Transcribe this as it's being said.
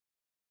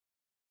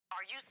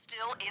Are you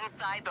still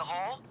inside the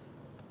hole?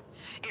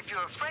 If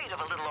you're afraid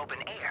of a little open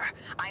air,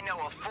 I know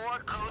of 4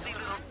 cozy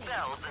little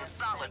cells in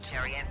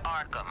solitary at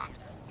Arkham.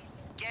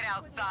 Get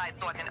outside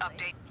so I can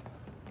update...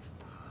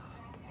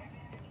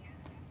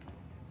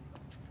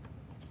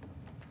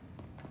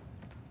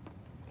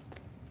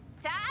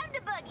 Time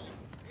to boogie.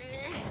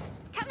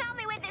 Come help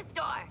me with this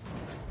door.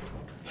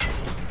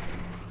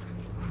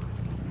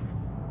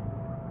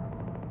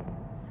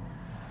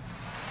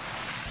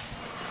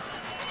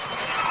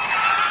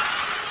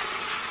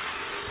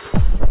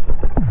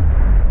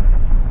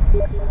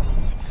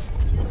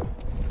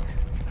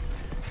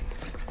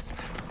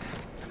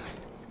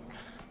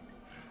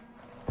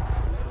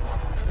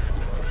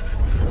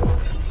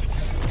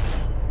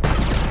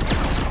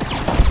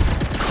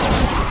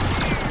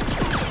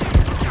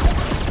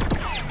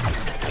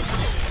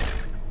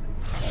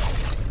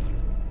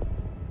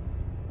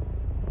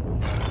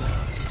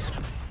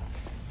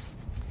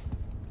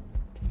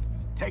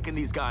 Taking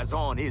these guys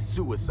on is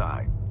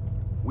suicide.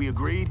 We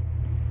agreed?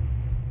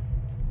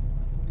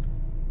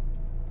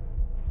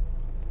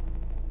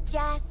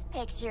 Just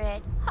picture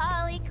it.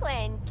 Harley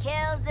Quinn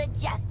kills the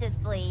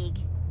Justice League.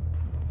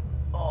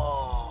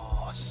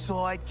 Oh,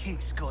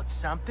 Sidekick's got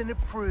something to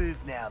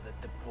prove now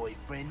that the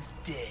boyfriend's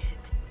dead.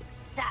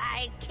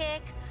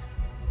 Sidekick?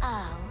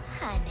 Oh,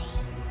 honey.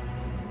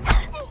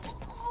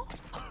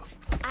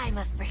 I'm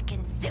a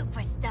frickin'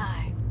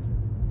 superstar.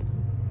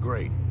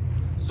 Great.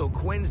 So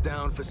Quinn's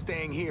down for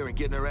staying here and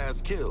getting her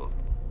ass killed.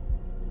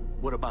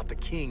 What about the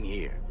king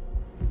here?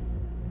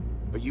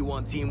 Are you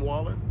on Team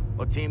Waller,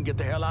 or Team get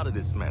the hell out of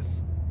this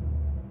mess?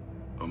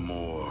 A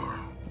more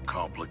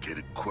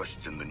complicated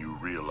question than you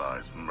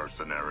realize,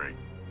 mercenary.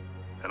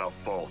 And a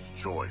false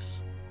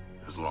choice,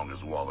 as long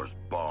as Waller's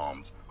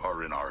bombs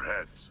are in our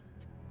heads.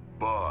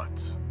 But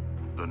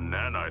the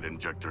nanite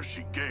injector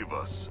she gave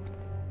us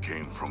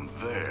came from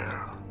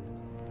there.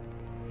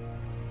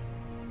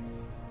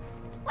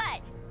 What?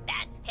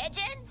 That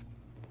pigeon?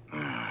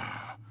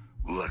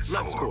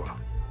 LexCorp.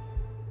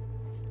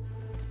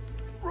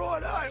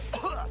 Righto.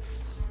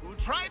 We'll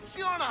traipse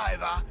on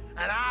over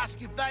and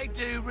ask if they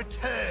do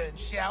return,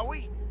 shall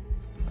we?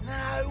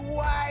 No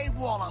way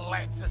Waller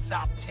lets us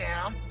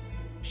uptown.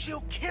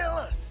 She'll kill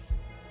us.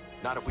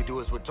 Not if we do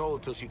as we're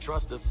told till she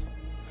trusts us.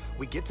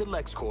 We get to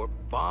LexCorp,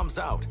 bombs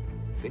out,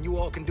 then you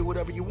all can do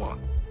whatever you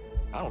want.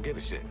 I don't give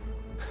a shit.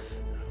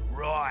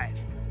 Right.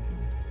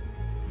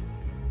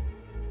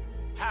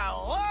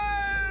 Hello,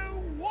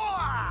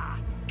 Waller!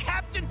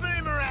 Captain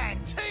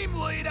Boomerang, team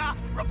leader,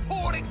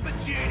 reporting for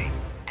duty.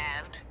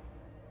 And?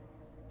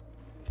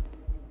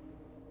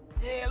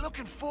 Yeah,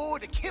 looking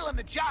forward to killing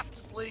the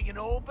Justice League and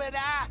all, but,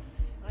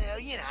 well,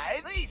 you know,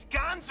 these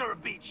guns are a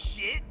bit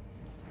shit.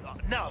 Oh,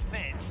 no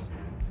offense.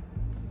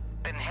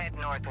 Then head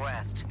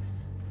northwest.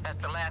 That's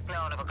the last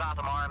known of a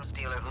Gotham arms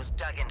dealer who's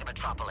dug into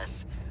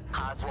Metropolis.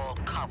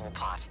 Oswald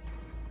Cobblepot.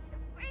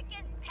 The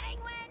freaking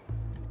penguin?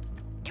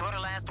 You want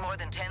to last more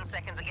than 10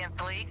 seconds against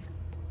the League?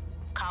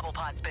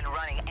 Cobblepot's been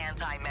running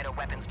anti-meta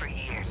weapons for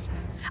years.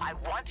 I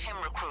want him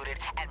recruited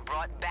and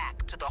brought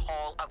back to the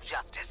Hall of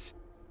Justice.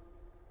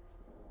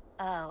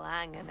 Oh,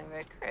 I'm gonna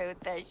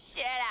recruit the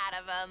shit out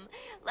of him.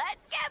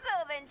 Let's get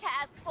moving,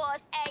 Task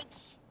Force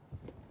H.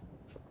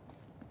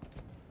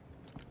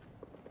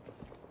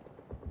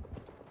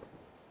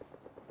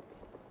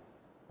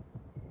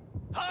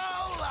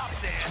 Hold up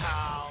there,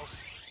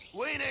 Howls.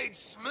 We need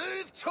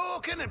smooth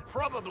talking and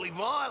probably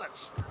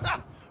violence.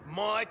 Ha!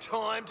 My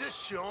time to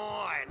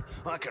shine.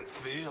 I can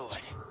feel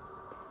it.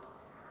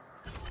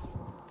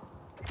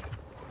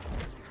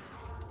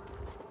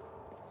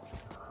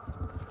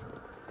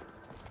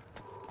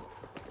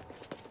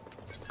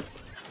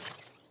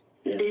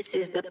 This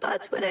is the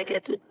part when I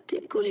get to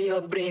tickle your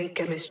brain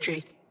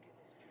chemistry.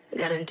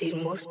 Guaranteed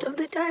most of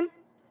the time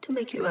to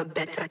make you a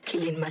better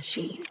killing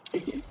machine.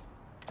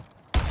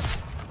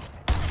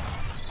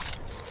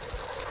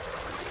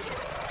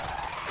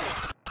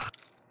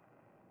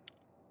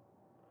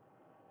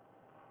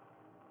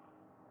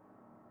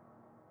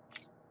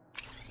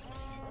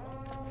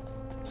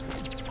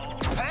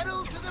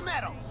 Pedal to the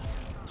metal.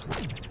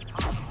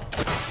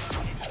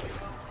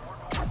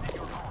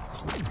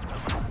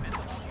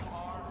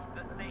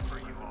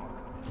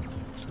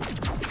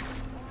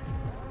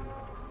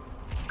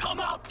 Come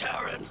out,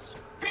 Terrence!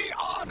 Be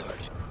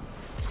honored!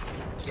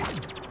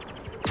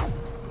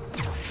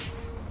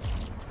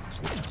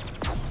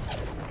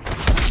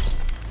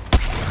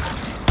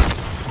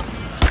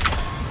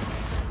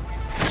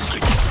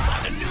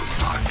 A new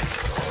target!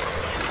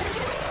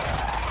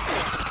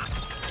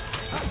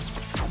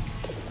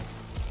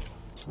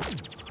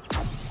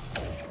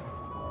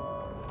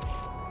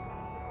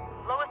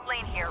 Lois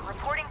Lane here,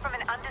 reporting from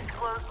an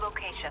undisclosed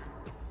location.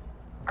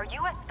 Are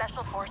U.S.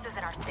 Special Forces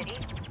in our city?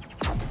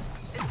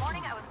 This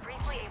morning I was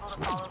briefly able to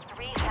follow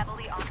 3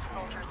 heavily armed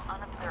soldiers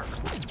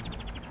unobserved.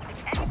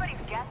 If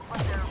anybody's guessed what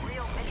their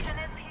real mission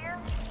is here,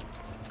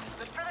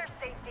 but for their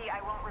safety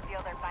I won't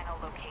reveal their final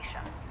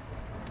location.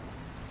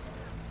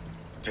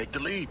 Take the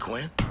lead,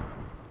 Quinn.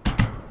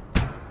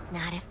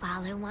 Not if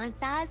Waller wants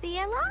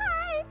Ozzy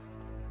alive.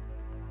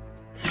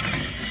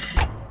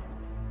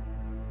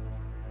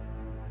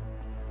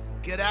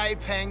 G'day,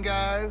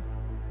 Pengo.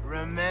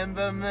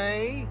 Remember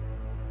me?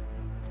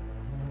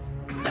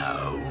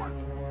 No.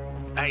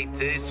 Ain't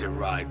this a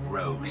right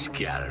rose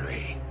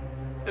gallery?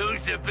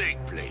 Who's the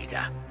big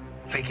bleeder?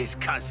 Think his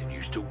cousin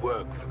used to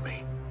work for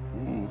me.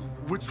 Ooh,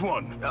 which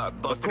one?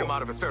 Busted him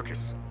out of a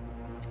circus.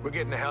 We're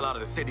getting the hell out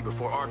of the city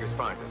before Argus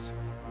finds us.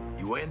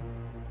 You in?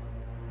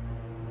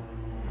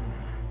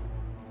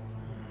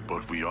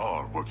 But we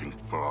are working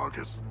for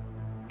Argus.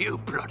 You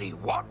bloody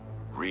what?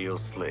 Real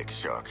slick,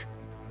 Shark.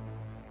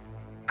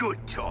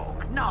 Good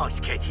talk. Nice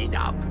catching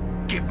up.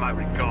 Give my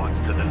regards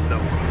to the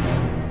locals.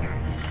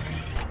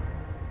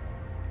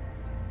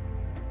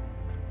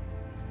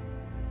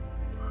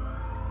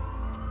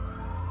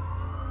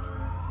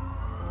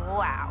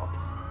 Wow.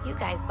 You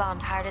guys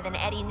bombed harder than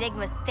Eddie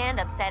Nigma's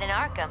stand-up set in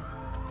Arkham.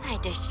 I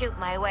had to shoot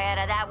my way out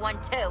of that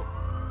one, too.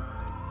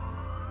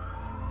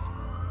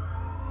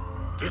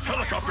 This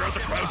helicopter has a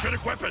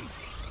cryogenic weapon!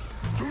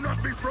 Do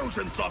not be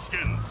frozen,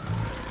 softskins!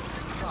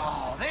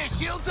 Oh, their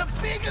shields are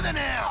bigger than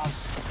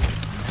ours!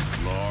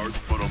 Large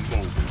but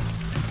immobile.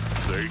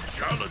 They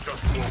challenge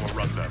us to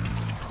overrun them.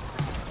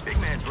 Big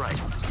man's right.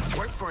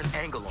 Work for an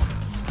angle on him.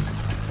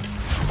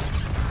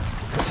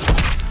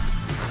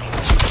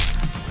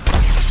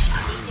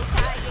 Did you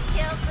target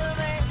kill,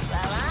 Boomer?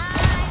 Well,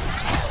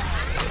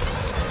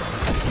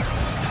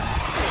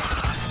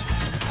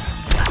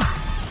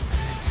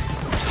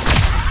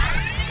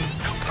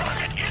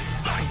 Target in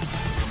sight!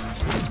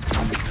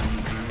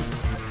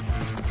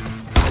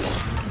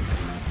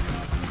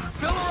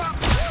 Fill her up!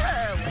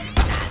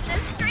 that's a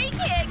streak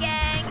here,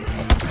 gang!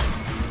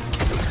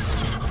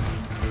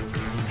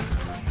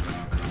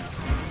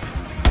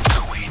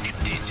 Queen, if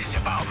this is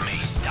about me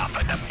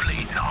stuffing the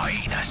bleeding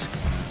hyenas,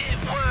 it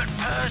weren't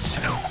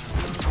personal.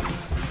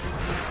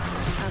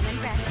 Coming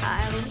back,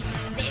 Harley.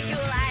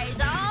 Visualize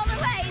all the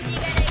ways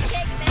you're gonna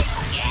kick the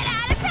shit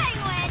out of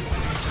Penguin!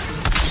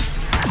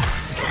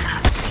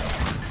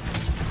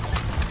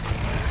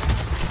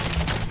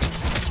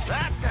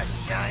 That's a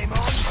shame on.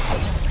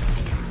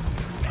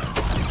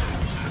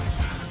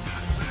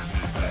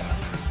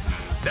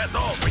 That's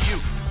all for you.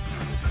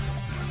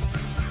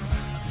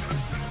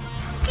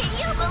 Can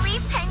you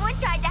believe Penguin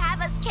tried to have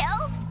us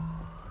killed?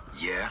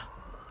 Yeah?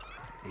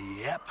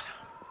 Yep.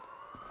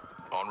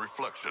 On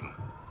reflection,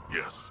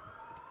 yes.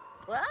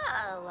 Whoa,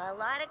 a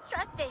lot of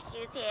trust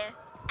issues here.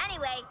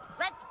 Anyway,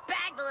 let's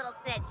bag the little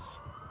snitch.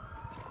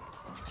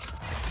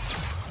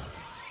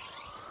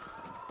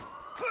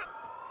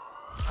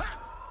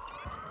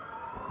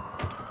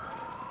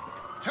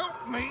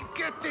 Help me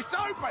get this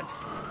open!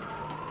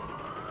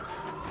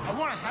 I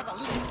want to have a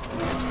little...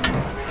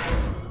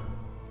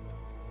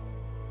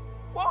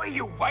 What are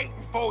you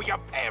waiting for, you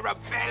pair of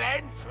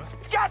bellends?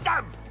 Get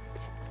them!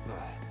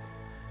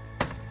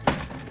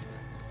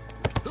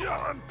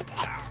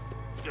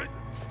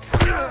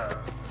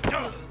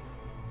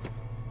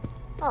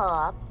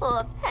 Aw,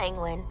 poor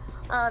Penguin.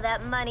 Oh,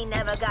 that money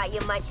never got you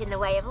much in the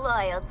way of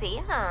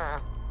loyalty, huh?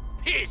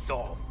 Piss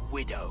off,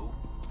 widow.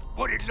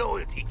 What did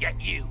loyalty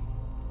get you?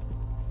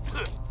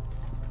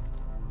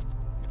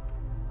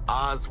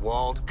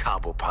 Oswald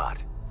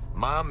Cobblepot.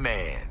 My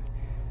man.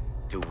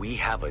 Do we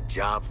have a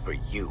job for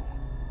you?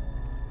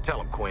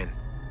 Tell him, Quinn.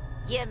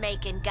 You're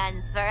making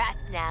guns for us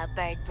now,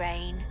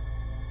 Birdbrain.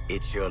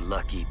 It's your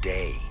lucky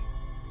day.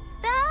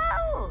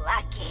 So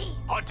lucky.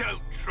 I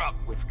don't truck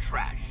with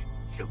trash,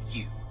 so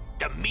you,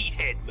 the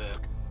meathead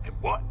merc, and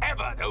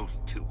whatever those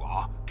two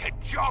are, can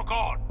jog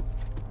on.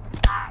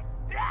 I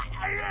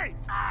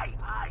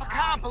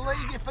can't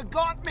believe you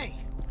forgot me.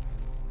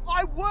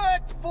 I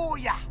worked for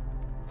you.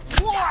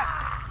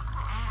 Twice.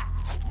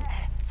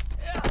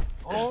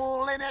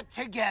 All in it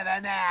together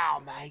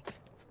now, mate.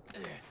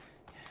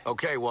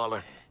 Okay,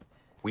 Waller.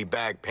 We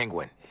bagged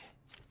Penguin.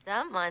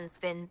 Someone's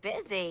been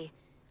busy.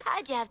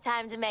 How'd you have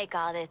time to make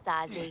all this,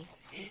 Ozzy?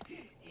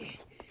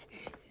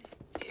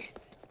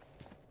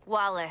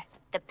 Waller,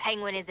 the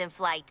Penguin is in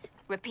flight.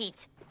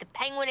 Repeat, the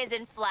Penguin is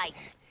in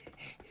flight.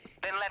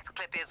 Then let's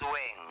clip his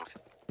wings.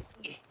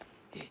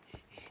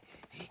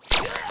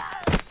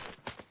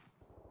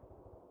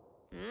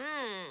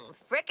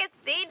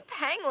 Fricasseed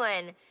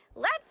Penguin.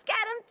 Let's get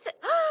him to...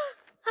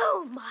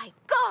 Oh my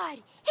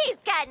God, he's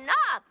getting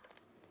up.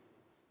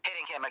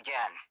 Hitting him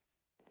again.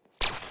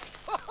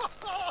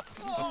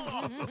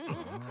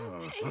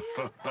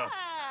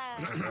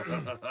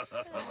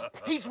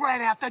 He's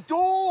ran out the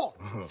door.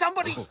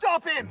 Somebody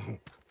stop him.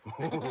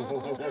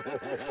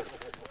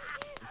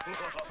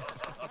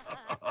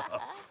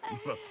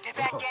 Did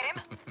that get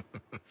him?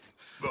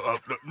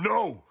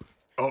 No!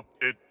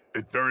 It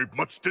very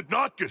much did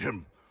not get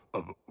him.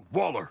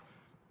 Waller,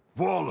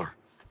 blow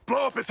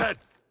up his head!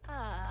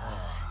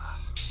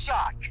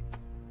 Shark.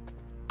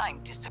 I'm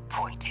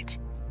disappointed.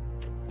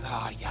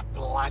 Oh, you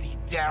bloody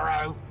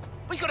Darrow.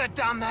 We could have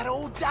done that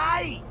all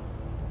day.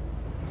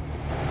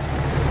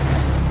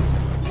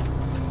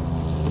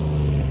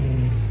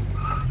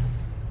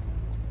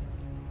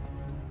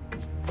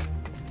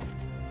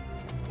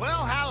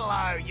 Well,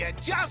 hello. You're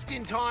just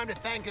in time to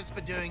thank us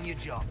for doing your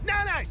job. No,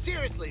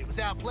 seriously, it was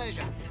our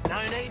pleasure.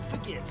 No need for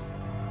gifts.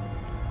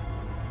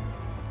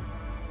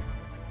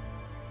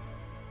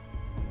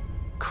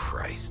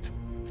 Christ.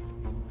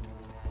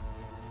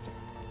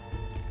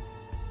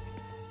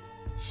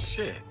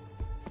 Shit.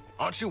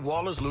 Aren't you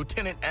Waller's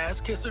lieutenant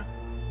ass-kisser?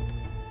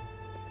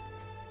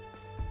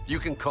 You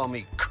can call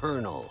me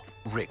Colonel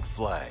Rick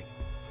Flag.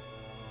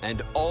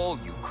 And all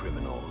you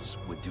criminals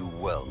would do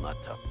well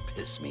not to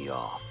piss me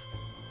off.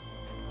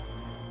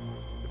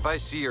 If I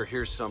see or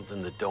hear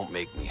something that don't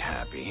make me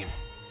happy,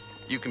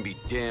 you can be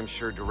damn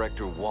sure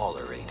Director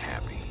Waller ain't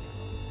happy.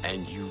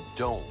 And you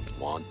don't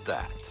want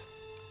that.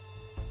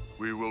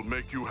 We will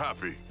make you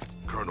happy,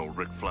 Colonel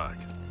Rick Flag.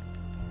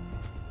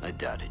 I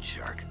doubt it,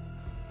 Shark.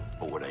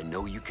 But what I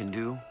know you can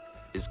do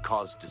is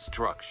cause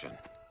destruction.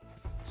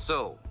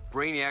 So,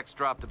 Brainiac's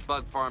dropped a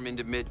bug farm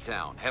into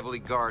Midtown, heavily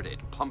guarded,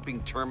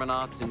 pumping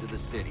Terminauts into the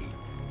city.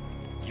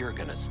 You're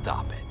gonna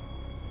stop it.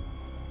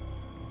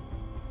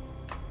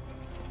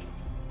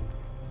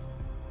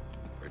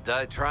 Or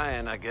die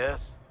trying, I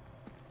guess.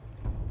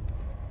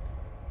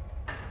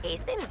 He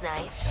seems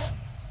nice.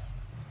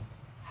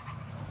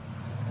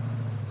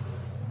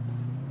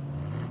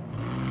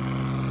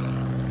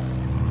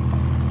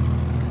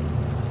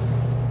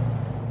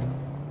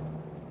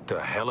 The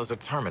hell is a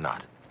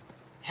Terminaut?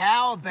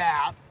 How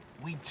about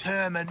we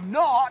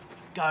Terminaut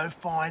go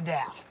find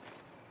out?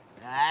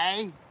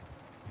 Hey?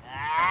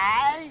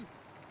 Hey?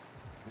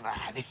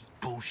 This is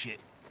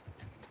bullshit.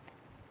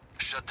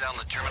 Shut down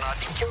the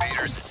Terminaut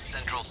incubators at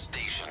Central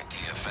Station,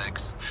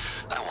 TFX.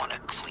 I want a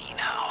clean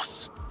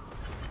house.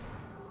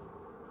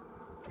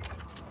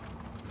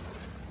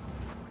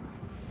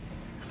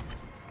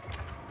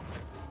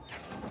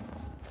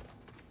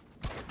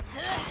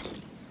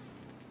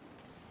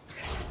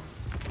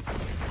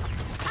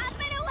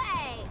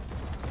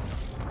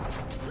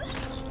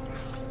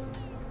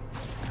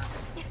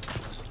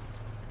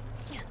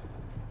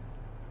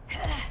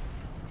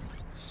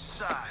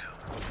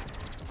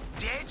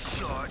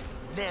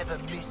 Never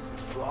miss,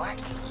 right?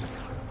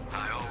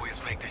 I always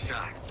make the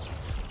shot.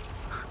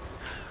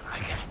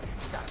 Okay,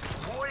 so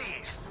what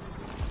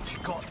if you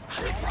got...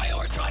 We're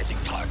prioritizing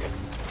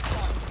targets.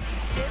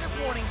 Instead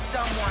of wanting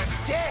someone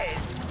dead,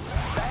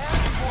 they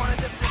only wanted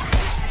them to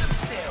piss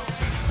themselves.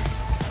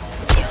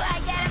 Do I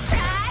get a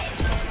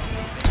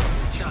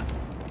prize? Shot.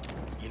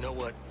 You know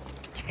what?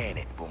 Can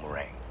it,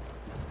 Boomerang?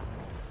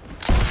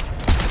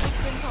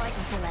 It's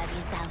important to love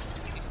yourself.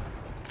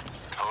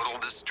 Total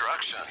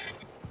destruction.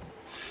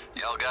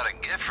 Y'all got a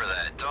gift for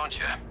that, don't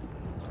you?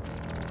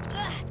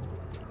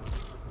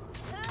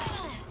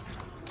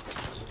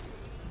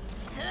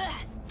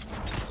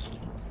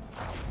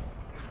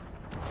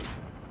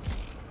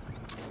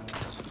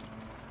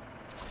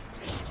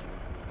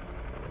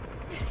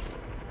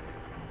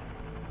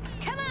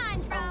 Come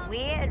on, drone. A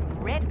weird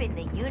rip in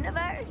the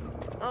universe?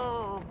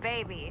 Oh,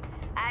 baby.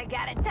 I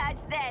gotta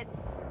touch this.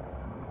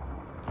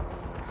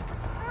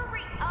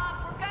 Hurry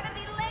up, we're gonna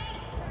be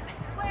late. I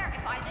swear,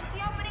 if I miss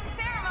the opening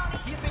ceremony...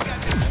 You think I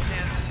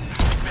understand this,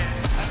 man?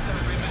 I've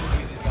never remembered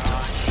you this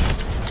odd.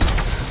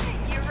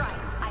 You're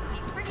right. I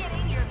keep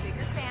forgetting you're a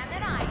bigger fan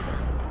than I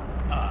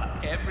am.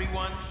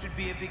 Everyone should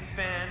be a big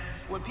fan.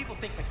 When people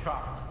think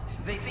Metropolis,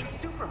 they think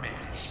Superman.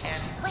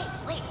 And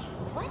Wait,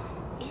 what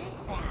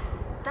is that?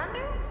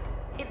 Thunder?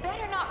 It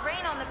better not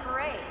rain on the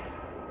parade.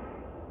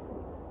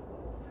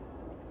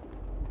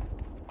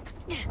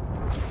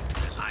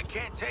 I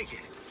can't take it.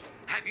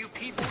 Have you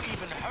people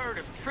even heard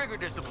of trigger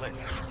discipline?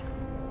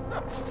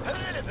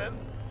 Heard of him?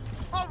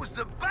 I was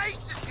the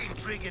basis in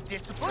trigger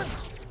discipline.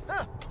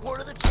 Huh, what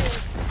are the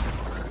chances?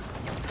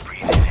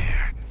 Breathe in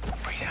air.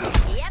 Breathe out.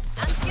 Yep,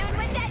 I'm shooting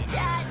with that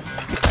shot.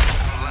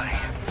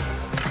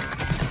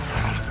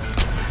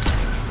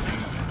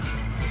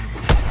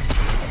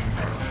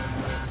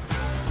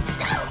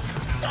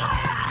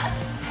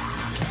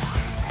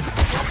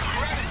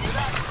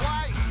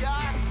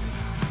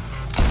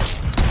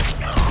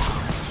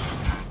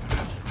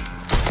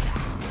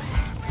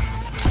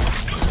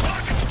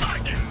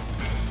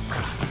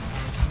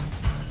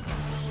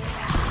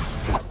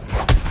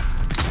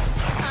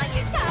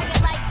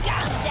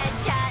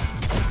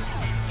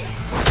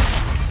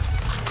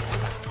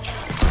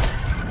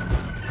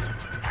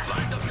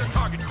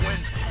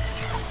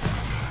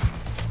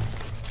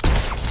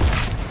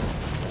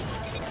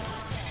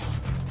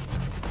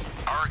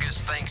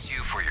 Thanks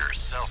you for your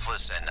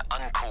selfless and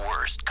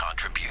uncoerced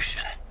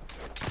contribution.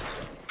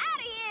 Out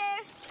of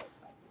here!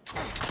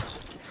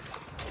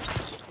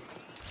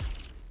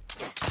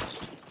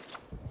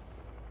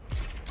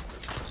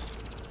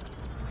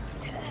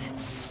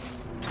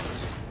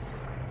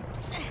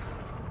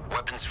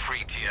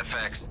 Weapons-free,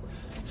 TFX.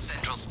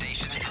 Central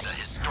Station is a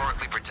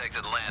historically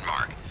protected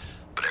landmark,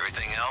 but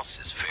everything else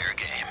is fair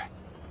game.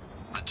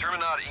 The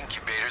Terminaut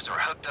incubators are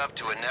hooked up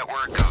to a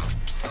network of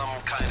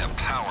some kind of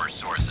power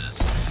sources.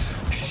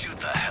 Shoot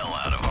the hell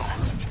out of them.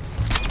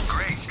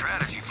 Great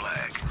strategy,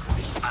 Flag.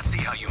 I see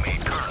how you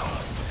made Colonel.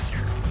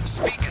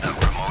 Speaking of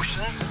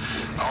promotions,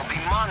 I'll be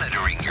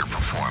monitoring your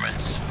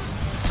performance.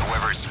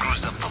 Whoever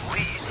screws up the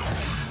least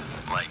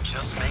might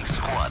just make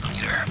squad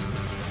leader.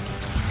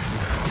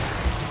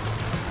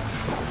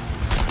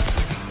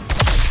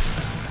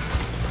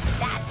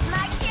 That's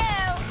my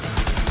cue!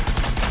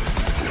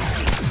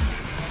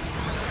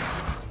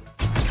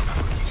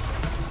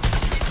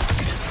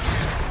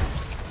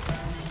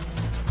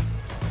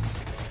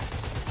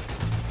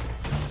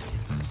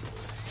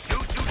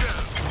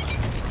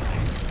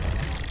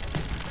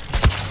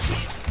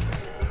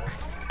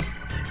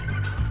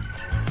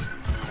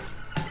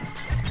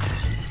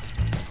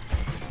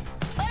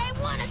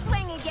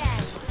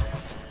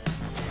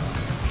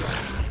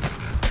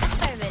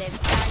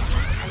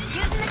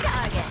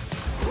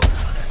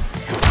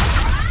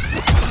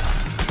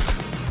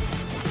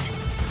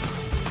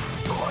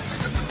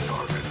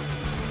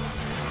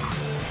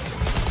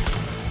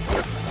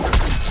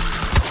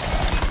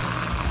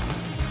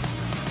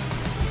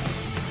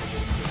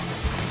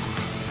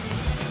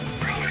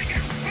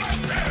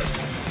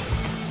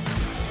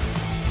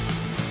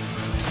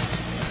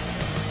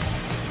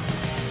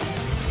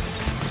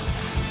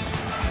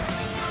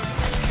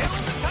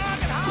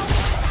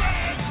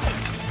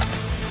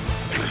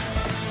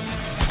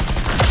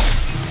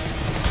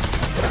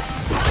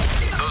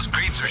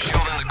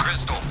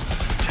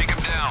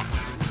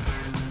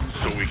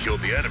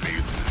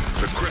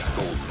 The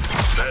crystals,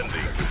 then the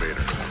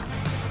incubators.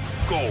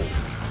 Goals.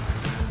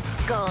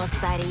 Goals,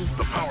 buddy.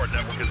 The power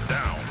network is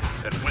down,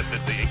 and with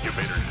it, the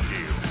incubator's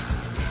shield.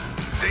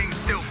 Thing's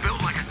still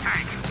built like a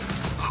tank.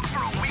 Look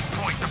for a weak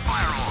point to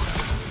fire on.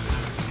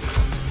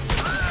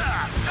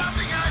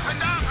 Something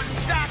opened up and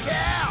stuck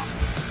out!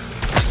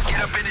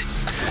 Get up in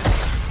its...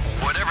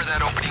 whatever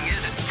that opening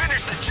is and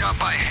finish the job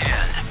by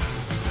hand.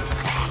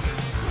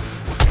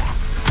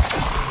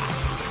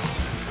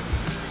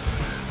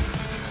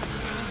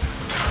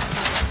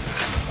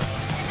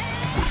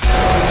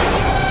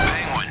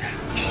 Penguin,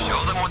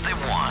 show them what they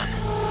want.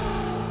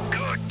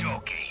 Good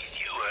doggies,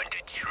 you earned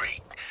a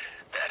treat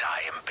that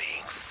I am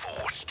being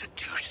forced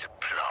to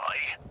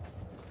supply.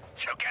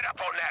 So get up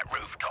on that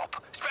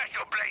rooftop.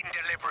 Special blatant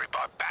delivery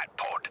by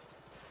Batpod.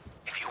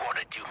 If you want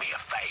to do me a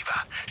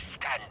favor,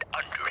 stand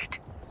under it.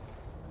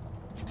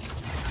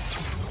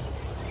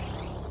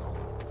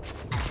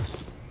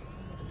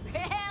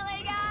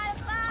 Really gotta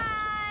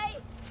fly!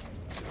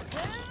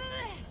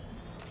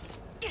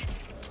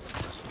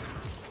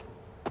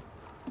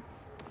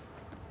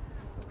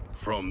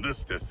 From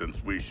this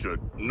distance, we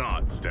should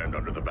not stand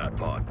under the bat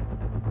pod.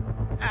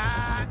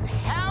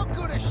 How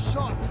good a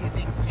shot do you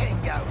think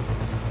Pengo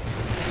is?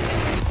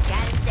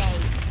 Gotta say,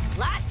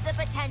 lots of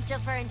potential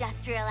for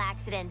industrial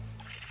accidents.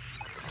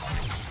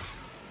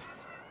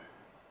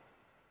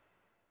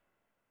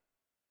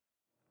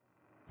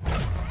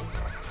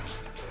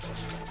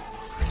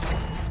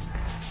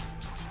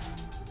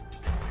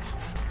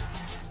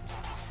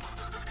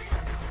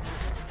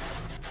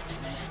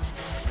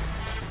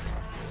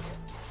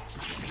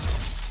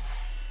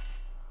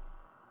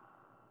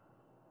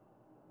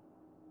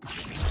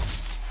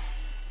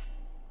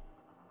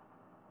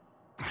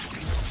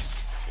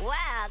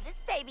 Wow, this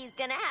baby's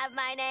gonna have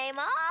my name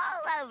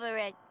all over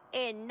it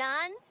in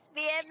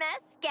non-spear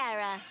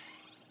mascara.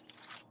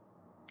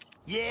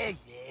 Yeah,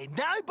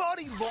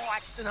 nobody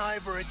likes an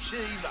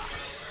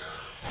overachiever.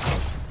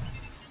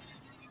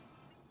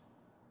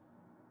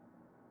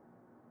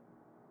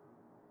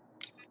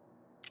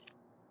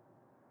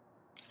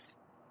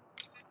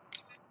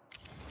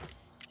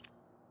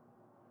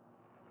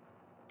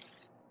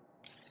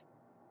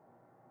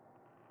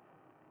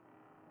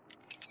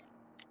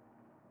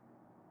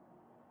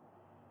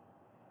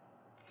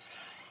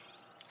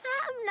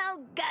 I'm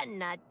no gun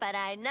nut, but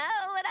I know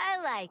what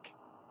I like.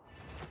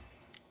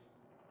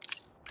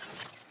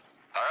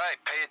 All right,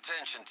 pay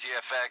attention,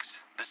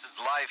 TFX. This is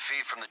live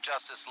feed from the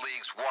Justice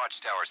League's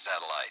Watchtower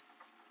satellite.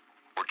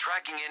 We're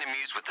tracking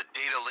enemies with the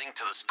data linked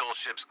to the Skull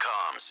Ship's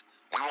comms.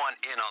 We want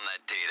in on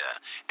that data,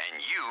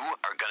 and you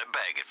are gonna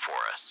bag it for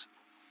us.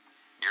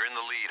 You're in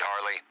the lead,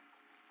 Harley.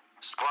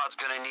 Squad's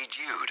gonna need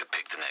you to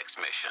pick the next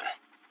mission.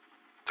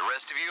 The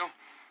rest of you,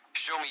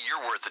 show me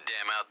you're worth a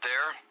damn out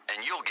there,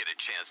 and you'll get a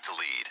chance to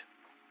lead.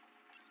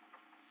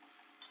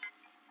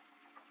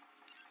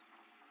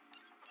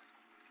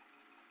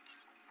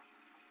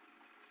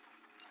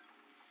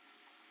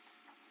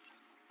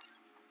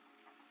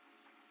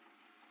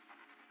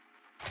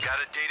 Got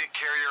a data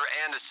carrier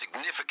and a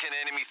significant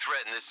enemy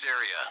threat in this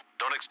area.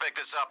 Don't expect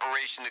this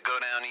operation to go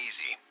down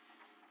easy.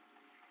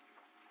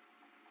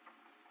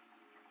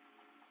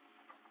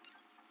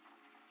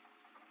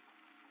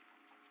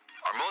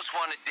 Our most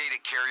wanted data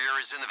carrier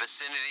is in the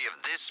vicinity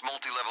of this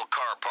multi-level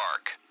car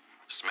park.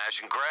 Smash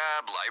and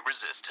grab, light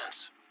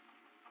resistance.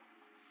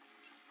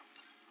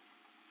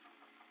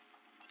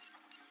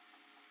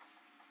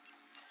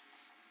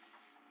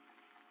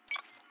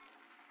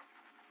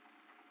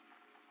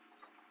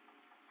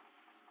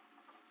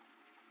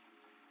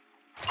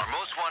 Our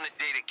most wanted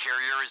data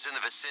carrier is in the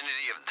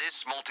vicinity of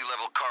this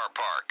multi-level car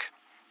park.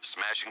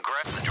 Smash and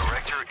grab. The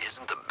director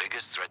isn't the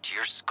biggest threat to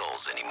your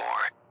skulls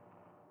anymore.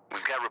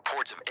 We've got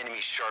reports of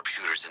enemy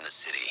sharpshooters in the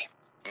city.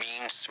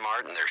 Mean,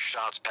 smart, and their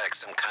shots pack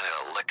some kind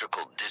of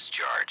electrical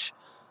discharge.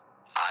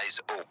 Eyes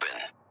open.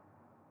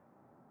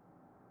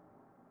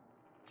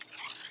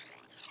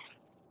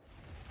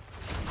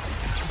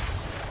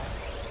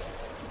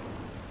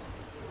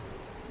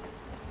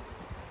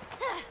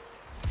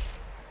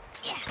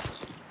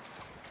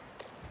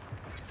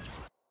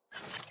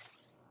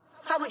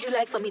 How would you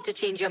like for me to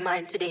change your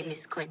mind today,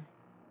 Miss Quinn?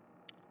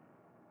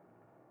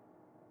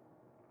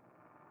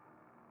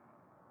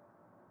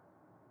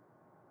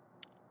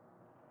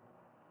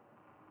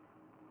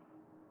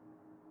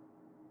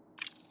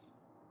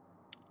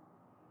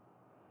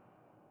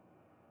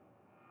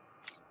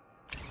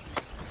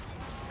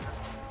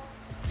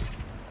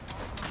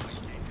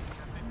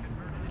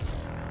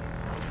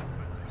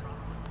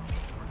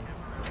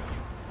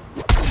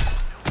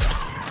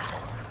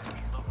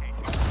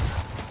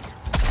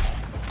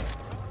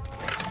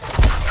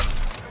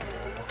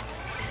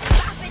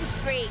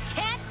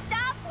 Can't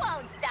stop,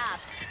 won't stop.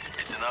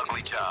 It's an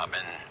ugly job,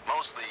 and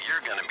mostly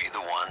you're gonna be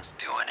the ones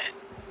doing it.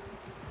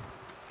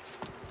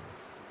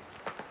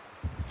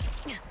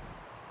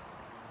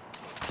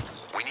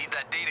 We need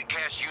that data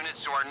cache unit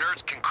so our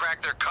nerds can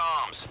crack their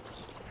comms.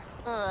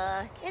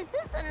 Is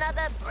this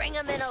another bring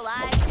 'em in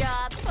alive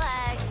job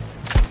flag?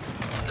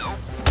 Nope.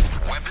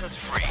 Weapons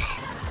free.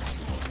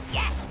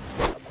 Yes!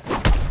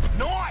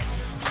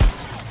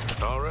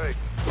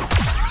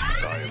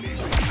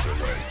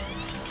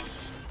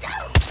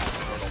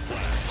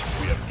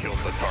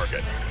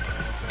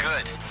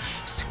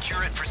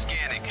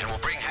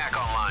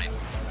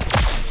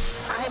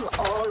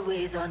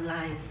 always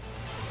online.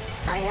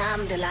 I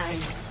am the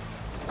line.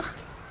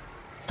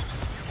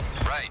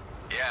 Right,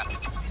 yeah.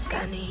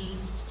 Scanning.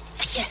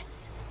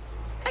 Yes!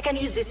 I can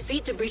use this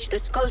feed to breach the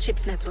Skull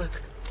Ships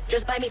network.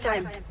 Just buy me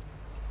time.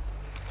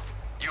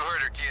 You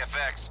heard her,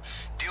 TFX.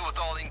 Deal with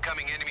all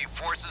incoming enemy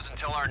forces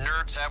until our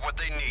nerds have what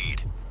they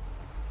need.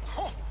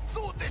 Oh,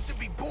 thought this would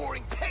be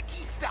boring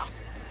techie stuff.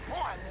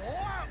 I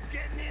love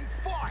getting in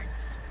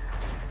fights.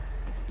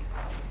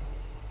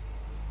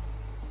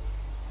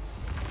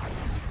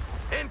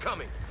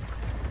 Incoming!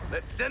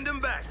 Let's send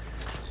him back.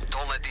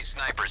 Don't let these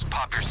snipers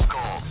pop your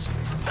skulls.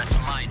 That's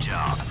my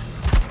job.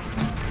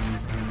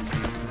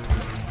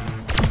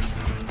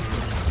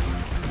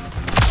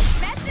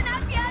 Messing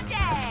up your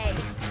day!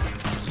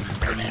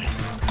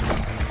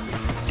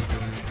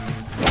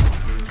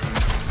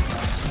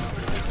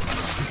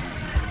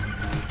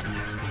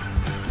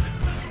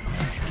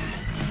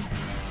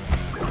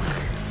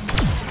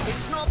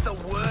 It's not the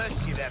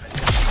worst you've ever done.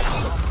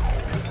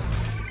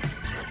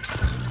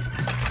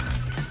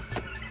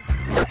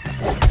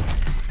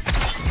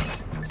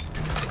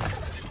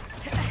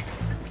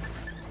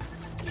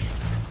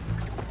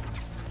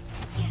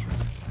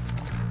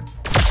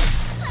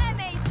 Let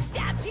me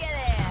stab you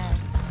there!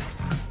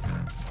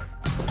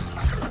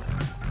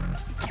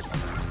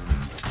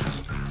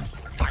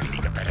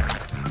 Finding a better.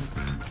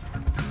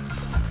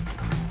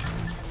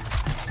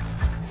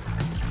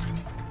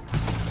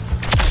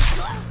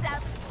 Close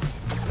up!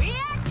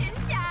 Reaction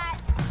shot!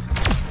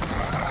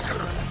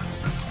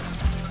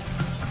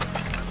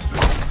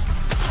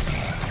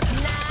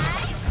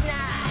 Nice,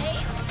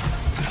 nice!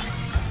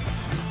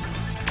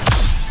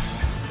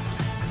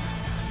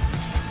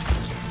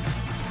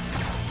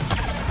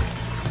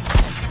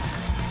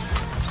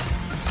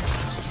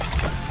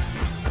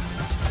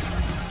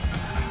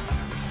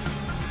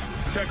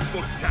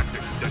 Textbook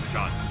tactics,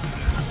 Deadshot.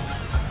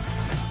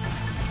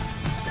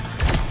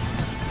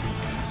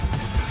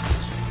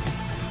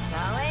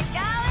 Going,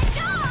 going,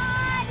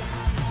 going!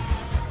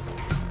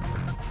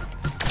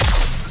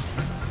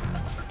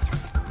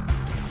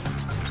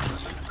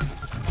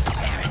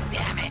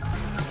 Damn it!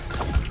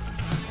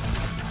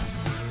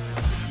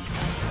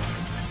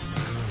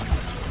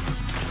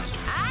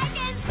 I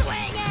can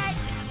swing it!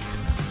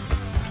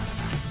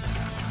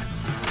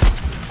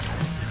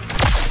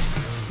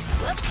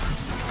 Whoops!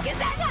 Get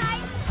that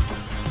high!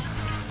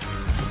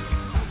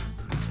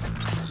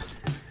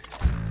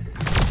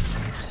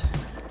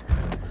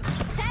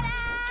 Ta-da!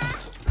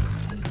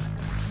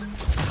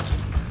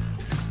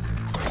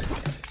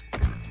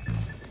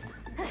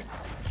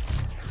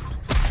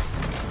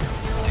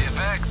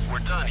 TFX, we're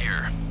done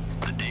here.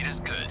 The data's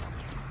good.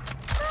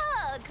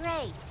 Oh,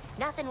 great.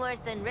 Nothing worse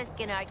than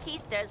risking our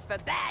keysters for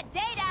bad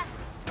data.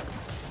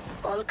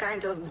 All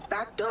kinds of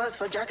backdoors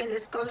for jacking the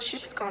Skull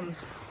Ships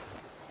comms.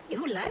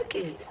 You like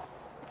it.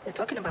 They're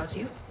talking about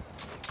you.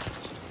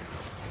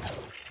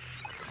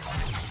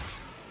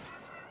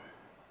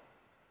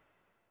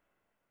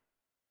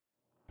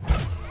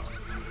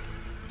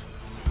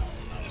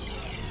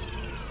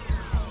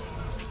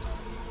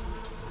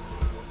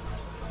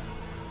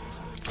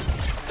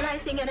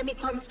 Splicing enemy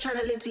comms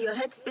channel into your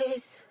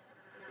headspace.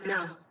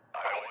 Now.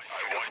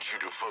 I want you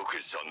to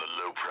focus on the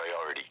low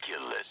priority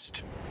kill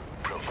list.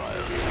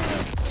 Profiles.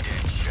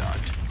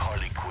 Deadshot,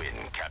 Harley Quinn,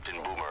 Captain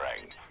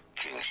Boomerang,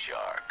 King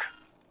Shark.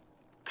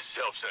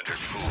 Self-centered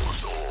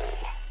fools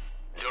all.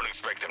 Don't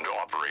expect them to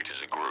operate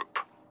as a group.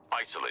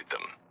 Isolate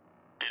them.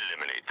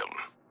 Eliminate them.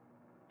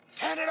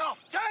 Turn it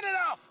off! Turn it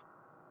off!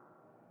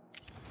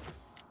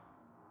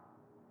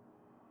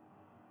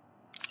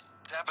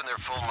 Tapping their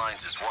phone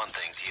lines is one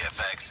thing,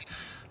 TFX,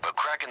 but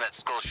cracking that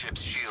Skull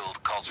Ship's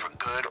shield calls for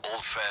good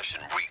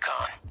old-fashioned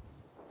recon.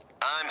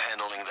 I'm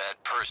handling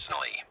that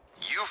personally.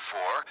 You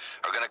four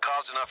are gonna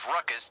cause enough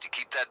ruckus to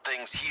keep that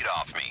thing's heat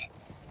off me.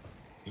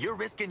 You're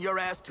risking your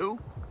ass too?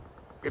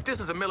 If this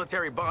is a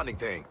military bonding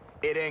thing,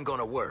 it ain't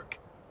gonna work.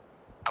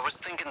 I was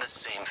thinking the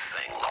same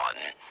thing,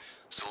 Lawton.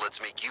 So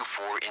let's make you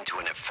four into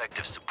an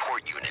effective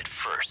support unit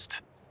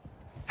first.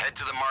 Head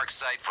to the Mark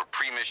site for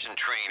pre-mission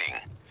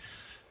training.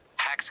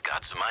 Hack's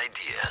got some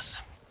ideas.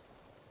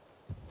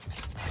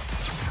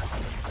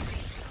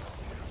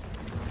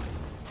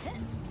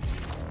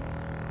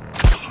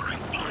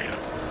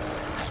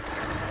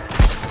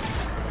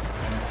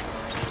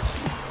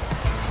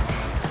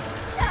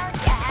 Don't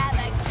you have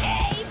a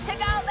cave to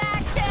go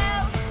back to?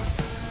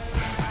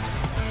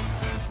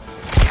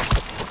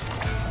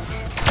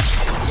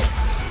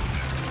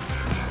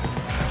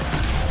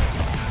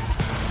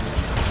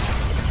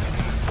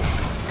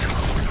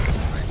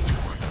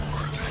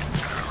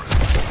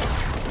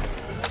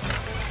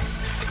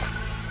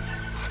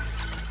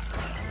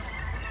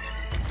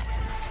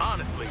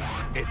 Honestly,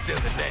 it's in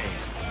the name.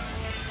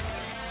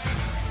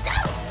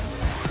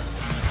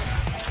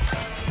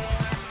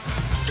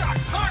 Shark,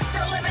 mark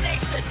for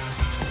elimination!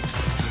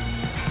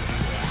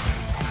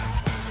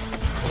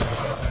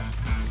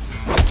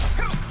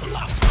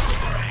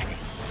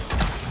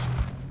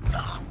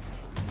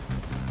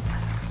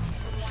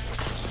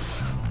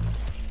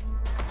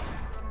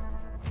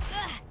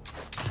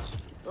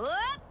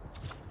 Whoop!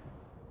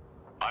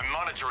 I'm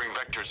monitoring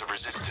vectors of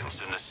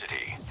resistance in the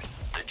city.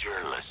 The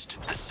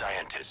journalist, the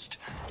scientist,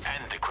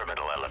 and the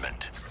criminal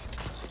element.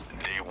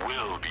 They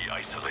will be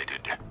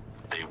isolated.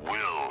 They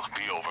will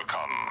be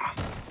overcome.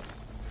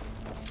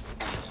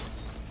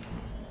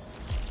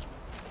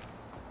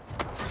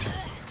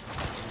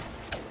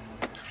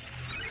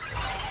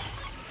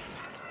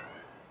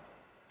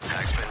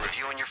 Hack's been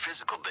reviewing your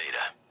physical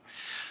data.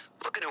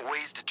 Looking at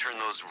ways to turn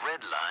those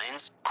red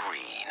lines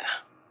green.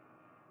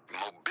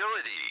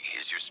 Mobility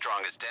is your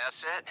strongest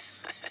asset.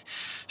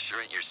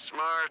 Sure ain't your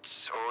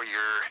smarts or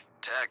your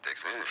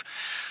tactics.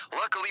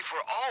 Luckily for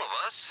all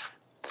of us,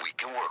 we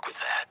can work with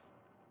that.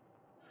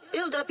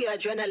 Build up your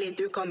adrenaline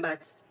through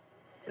combat.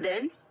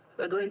 Then,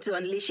 we're going to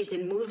unleash it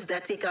in moves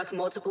that take out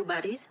multiple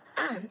bodies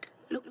and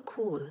look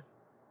cool.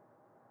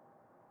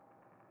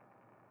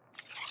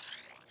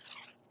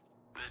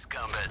 This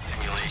combat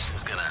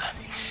simulation's gonna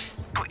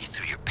put you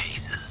through your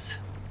paces.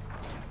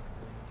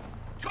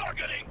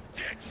 Targeting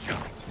dead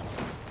shot.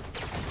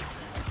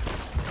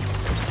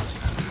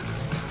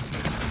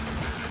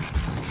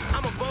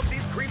 I'm above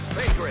these creeps'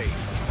 pay grade.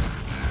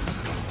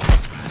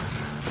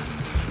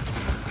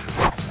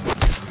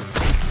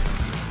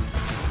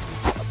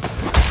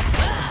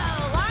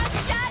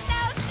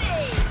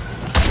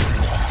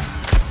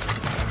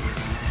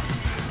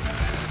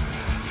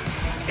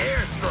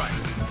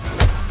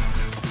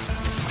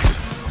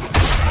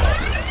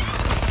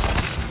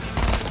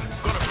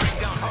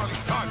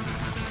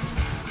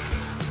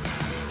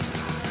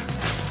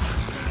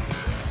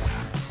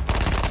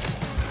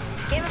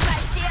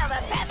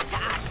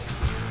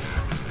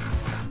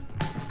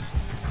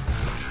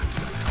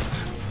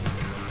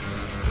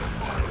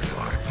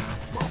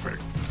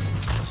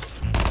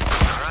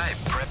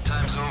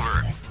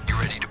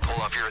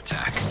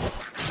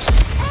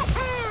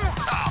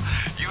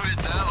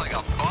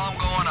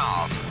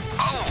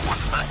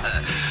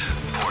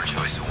 Poor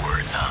choice of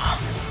words, huh?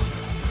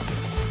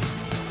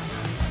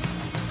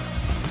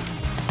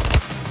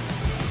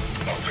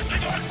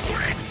 Focusing on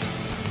grid!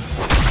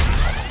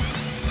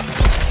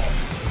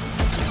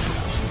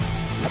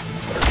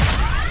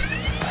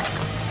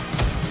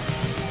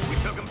 We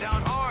took him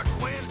down hard,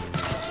 Quinn.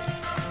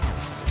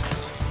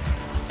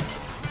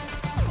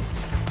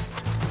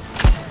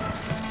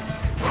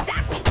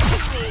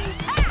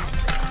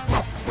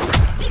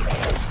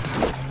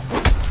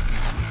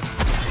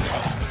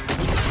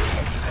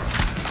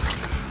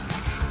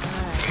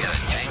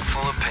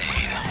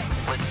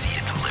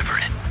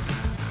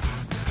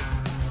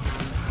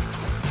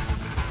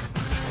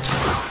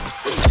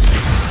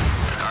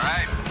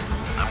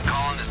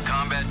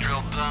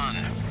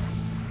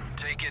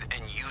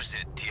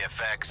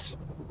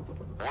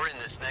 We're in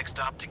this next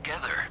stop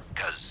together,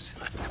 cause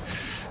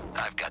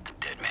I've got the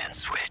dead man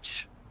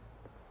switch.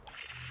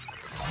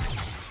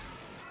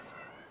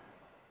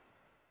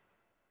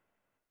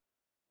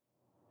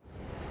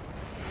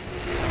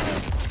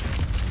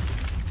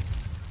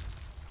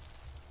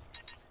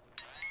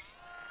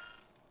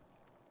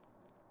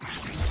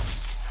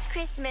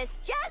 Christmas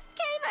just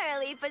came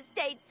early for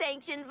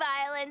state-sanctioned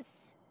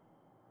violence.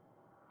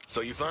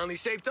 So you finally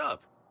shaped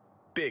up.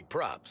 Big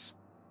props.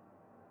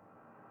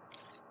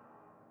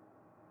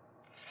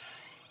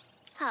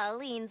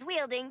 Halene's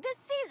wielding the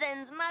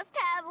seasons must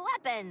have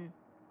weapon.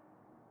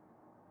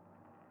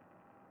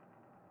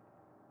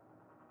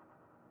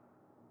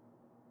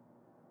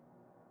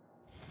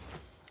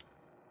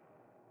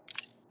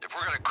 If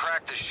we're gonna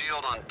crack the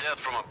shield on death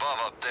from above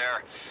up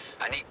there,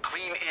 I need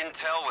clean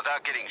intel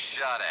without getting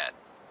shot at.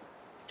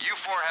 You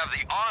four have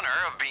the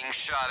honor of being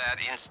shot at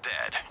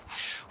instead,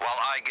 while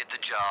I get the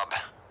job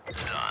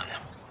done.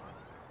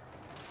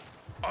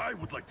 I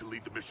would like to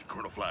lead the mission,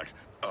 Colonel Flack.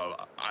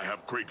 I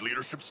have great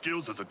leadership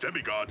skills as a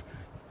demigod,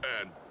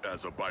 and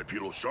as a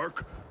bipedal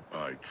shark,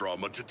 I draw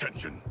much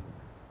attention.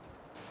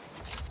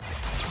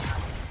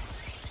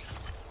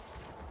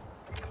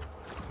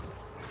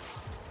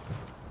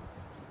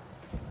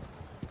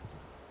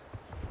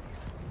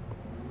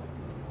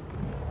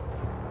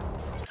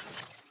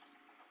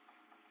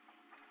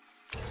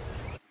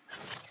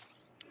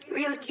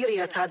 Real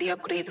curious how the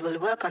upgrade will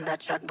work on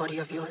that shark body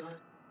of yours.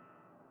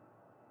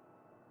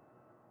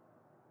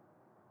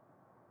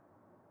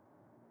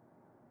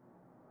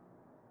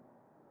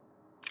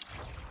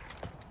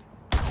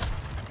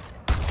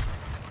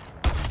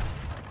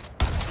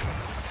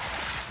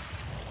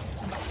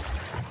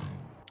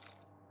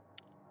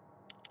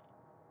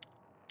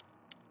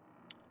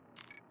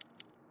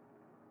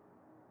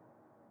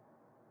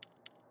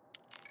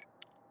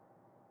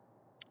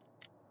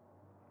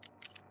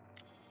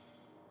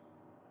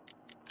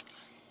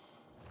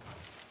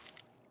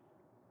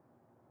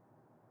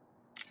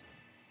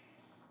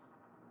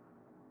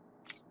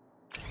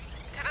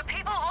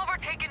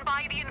 Taken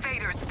by the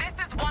invaders. This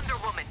is Wonder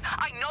Woman.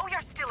 I know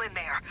you're still in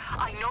there.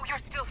 I know you're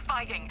still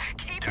fighting.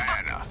 Keep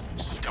Diana,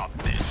 stop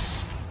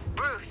this.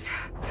 Bruce.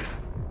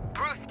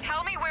 Bruce,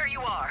 tell me where you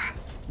are.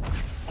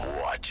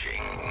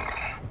 Watching.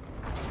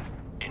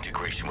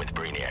 Integration with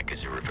Brainiac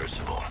is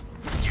irreversible.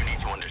 You need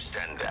to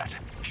understand that.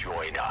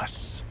 Join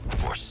us,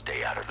 or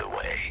stay out of the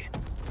way.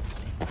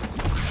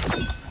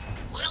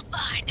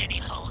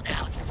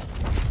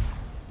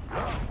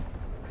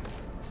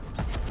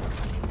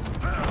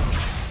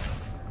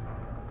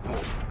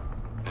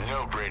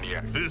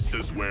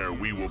 swear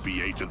we will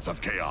be agents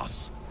of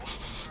chaos.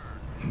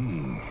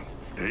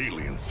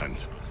 Alien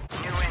scent. New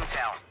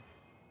intel.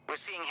 We're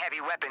seeing heavy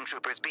weapon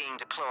troopers being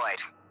deployed.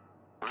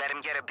 Let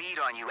them get a bead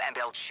on you and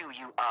they'll chew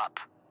you up.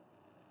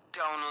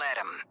 Don't let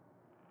them.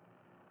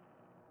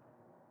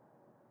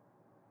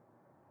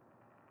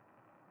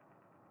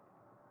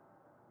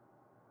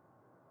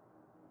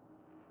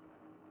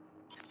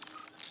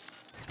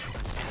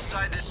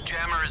 Inside this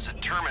jammer is a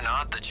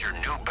Terminaut that's your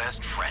new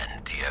best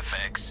friend,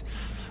 TFX.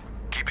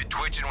 Keep it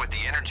twitching with the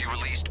energy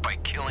released by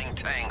killing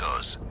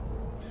tangos.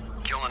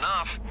 Kill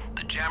enough,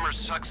 the jammer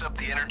sucks up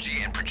the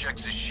energy and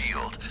projects a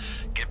shield.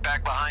 Get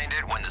back behind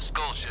it when the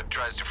skull ship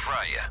tries to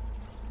fry you.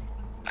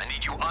 I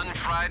need you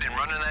unfried and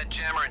running that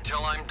jammer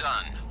until I'm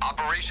done.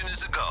 Operation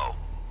is a go.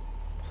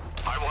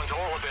 I want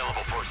all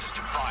available forces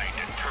to find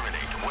and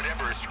terminate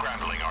whatever is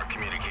scrambling our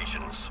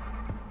communications.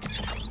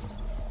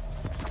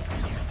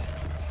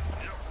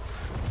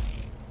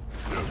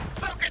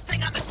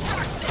 Focusing on the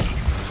short thing!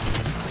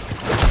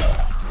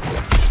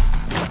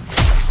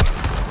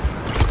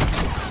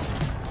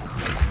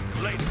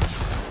 Later.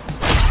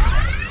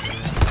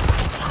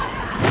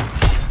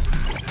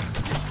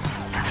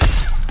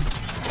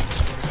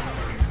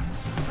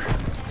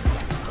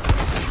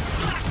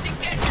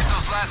 Get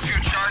those last few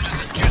charges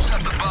and juice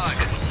up the bug.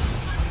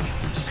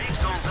 Safe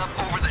zone's up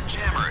over the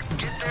jammer.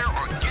 Get there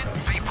or get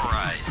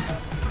vaporized.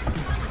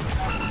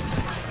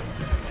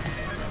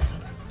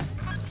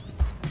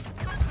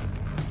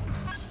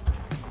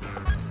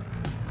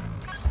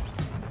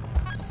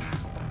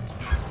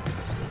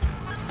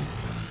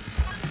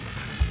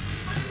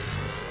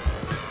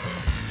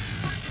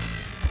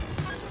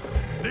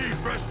 Need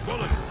fresh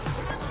bullets.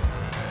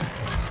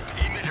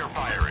 Emitter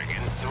firing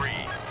in 3,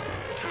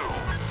 2,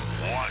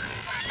 1.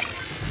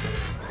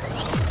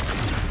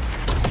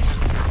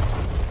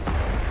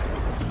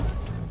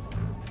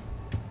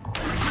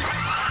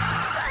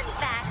 Fun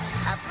fact,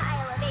 a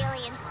pile of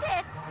alien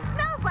stiffs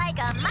smells like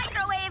a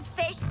microwave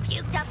fish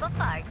puked up a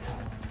fart.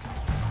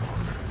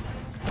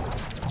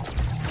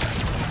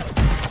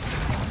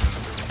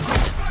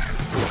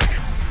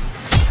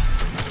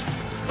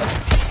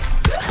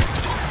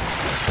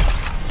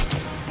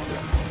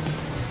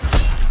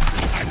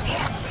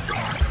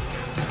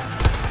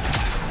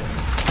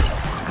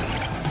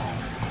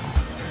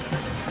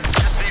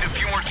 Just need a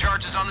few more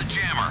charges on the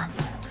jammer.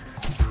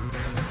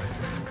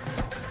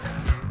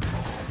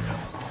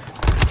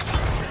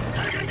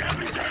 Taking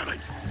heavy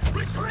damage.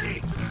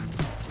 Retreat.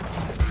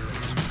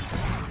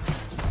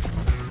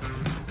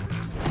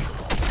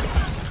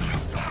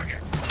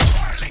 Target.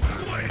 Filing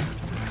away.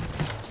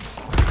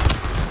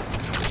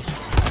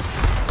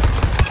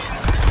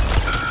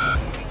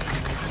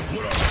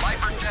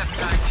 Life or death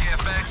time,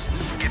 TFX.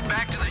 Get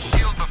back to the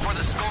shield before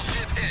the skull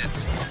ship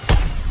hits.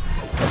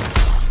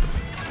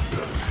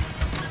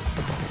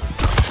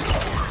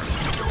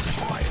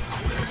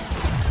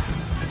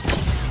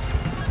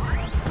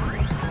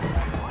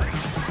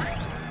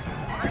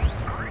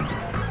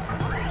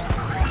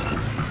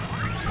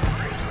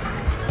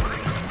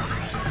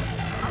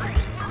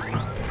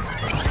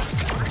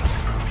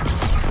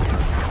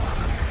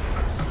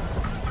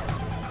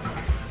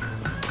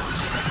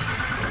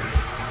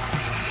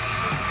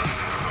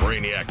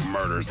 Brainiac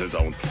murders his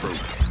own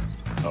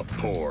troops. A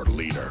poor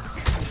leader.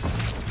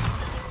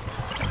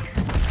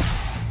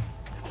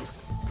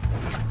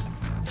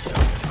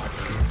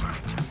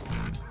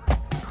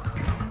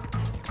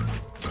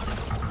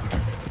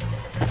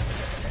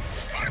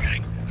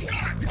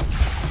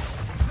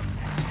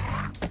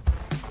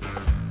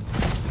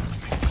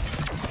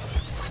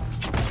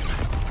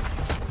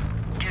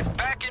 Get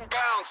back in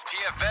bounds,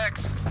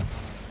 TFX.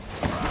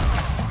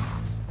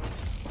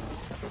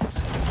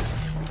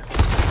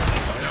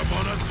 I am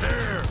on a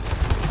tear.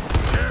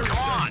 Come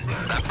on,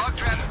 that bug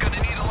trap's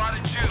gonna need a lot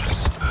of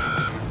juice.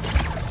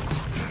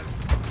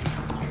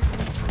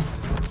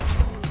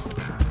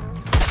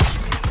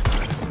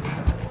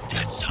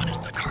 Deadshot is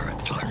the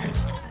current target.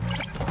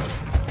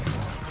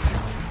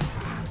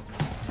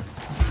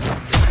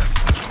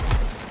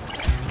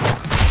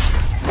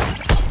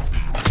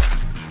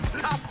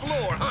 Top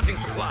floor hunting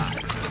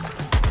supplies.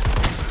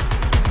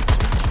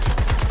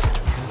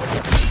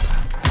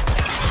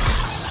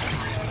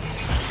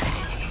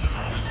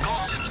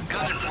 Skull ship's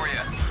gunning for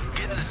you.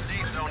 Get in the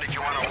safe zone if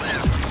you want to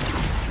live.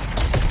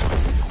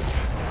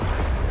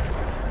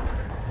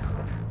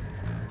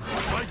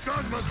 My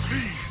gun must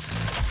be.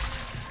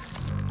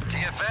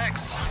 TFX,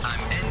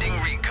 I'm ending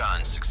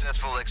recon.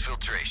 Successful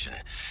exfiltration.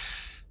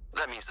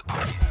 That means the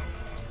party's over.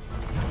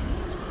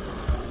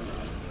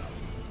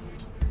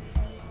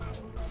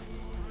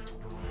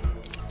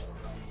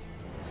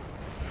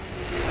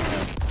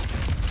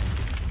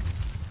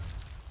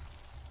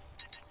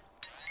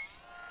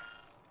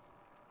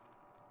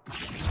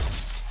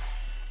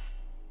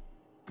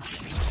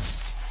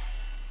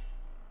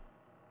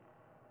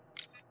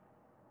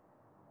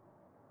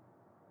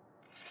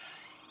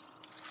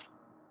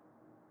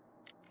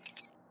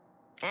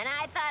 And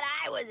I thought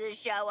I was a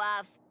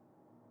show-off.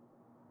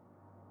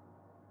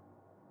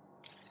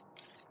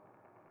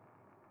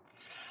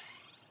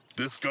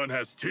 This gun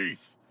has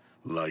teeth,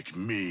 like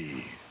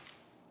me.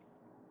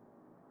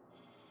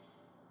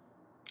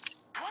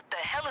 What the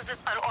hell is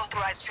this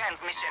unauthorized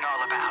transmission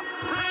all about?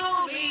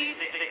 Riddle me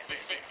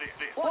this.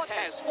 What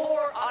has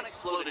 4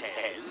 unexploded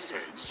heads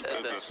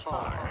thus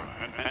far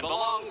and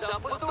belongs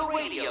up with the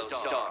radio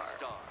star?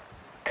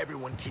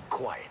 Everyone keep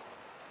quiet.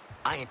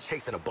 I ain't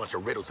chasing a bunch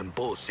of riddles and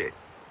bullshit.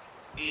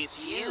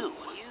 It's you.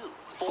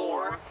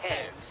 4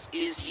 heads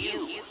is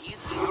you.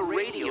 The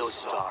radio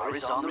star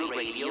is on the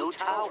radio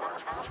tower.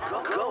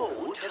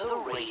 Go to the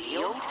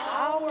radio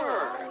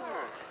tower.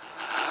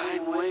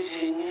 I'm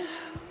waiting.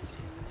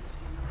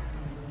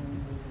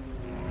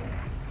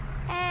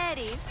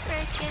 Eddie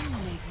frickin'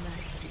 Nigma.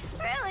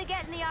 Really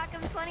getting the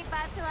Arkham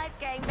 25 to Life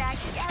gang back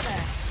together.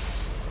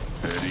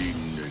 Eddie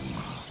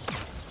Nigma.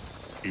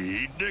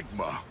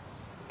 Enigma.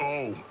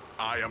 Oh,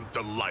 I am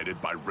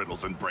delighted by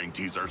riddles and brain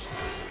teasers.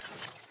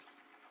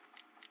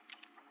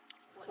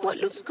 What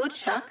looks good,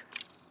 Chuck?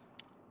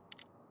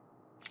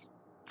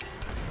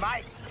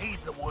 Mate,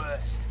 he's the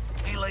worst.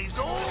 He leaves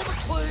all the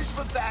clues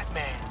for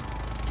Batman.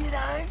 You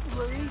don't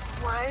leave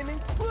flaming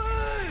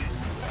clues!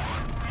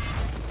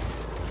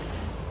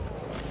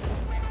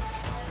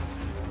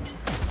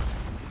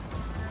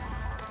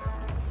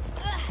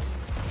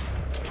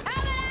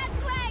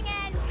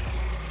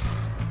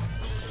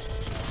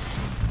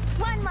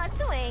 One more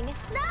swing.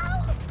 No!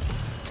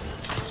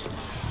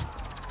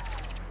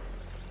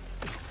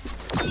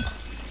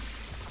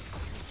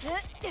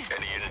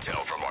 Any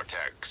intel from our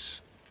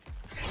techs?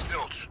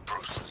 Zilch,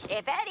 Bruce.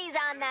 If Eddie's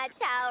on that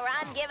tower,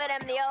 I'm giving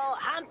him the old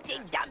Humpty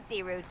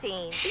Dumpty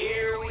routine.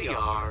 Here we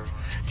are,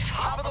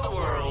 top of the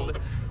world,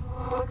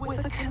 but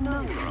with a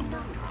conundrum.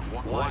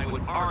 Why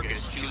would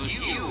Argus choose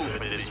you for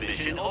this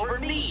mission over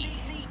me?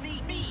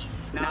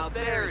 Now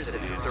there's an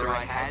answer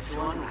I had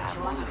to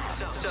unravel.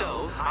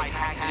 So I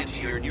hacked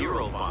into your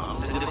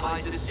neurobombs and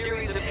devised a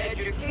series of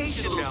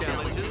educational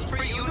challenges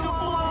for you to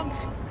flunk.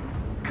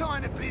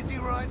 Kinda busy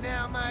right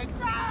now, mate.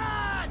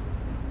 Run!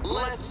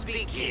 Let's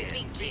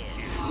begin.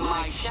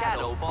 My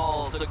shadow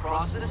falls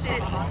across the city.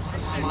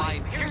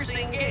 My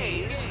piercing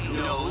gaze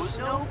knows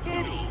no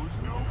pity.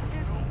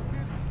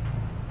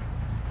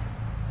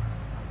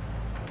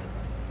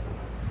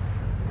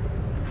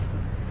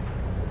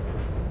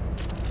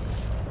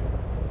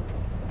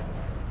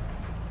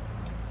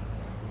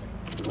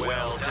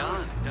 Well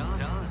done.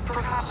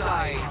 Perhaps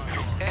I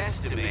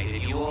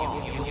estimated you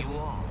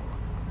all.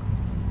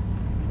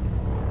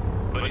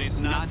 But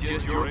it's not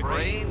just your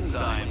brains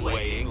I'm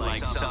weighing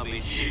like some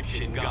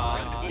Egyptian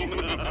god.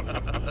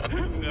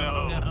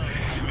 No.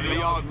 The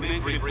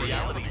augmented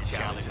reality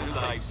challenges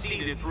I've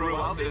seeded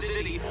throughout the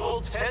city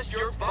will test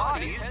your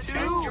bodies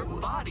too.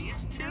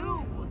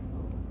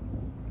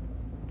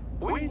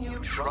 When you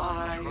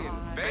try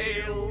and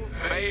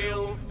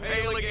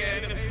fail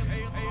again,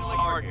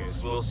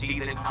 Argus will see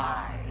that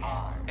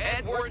I,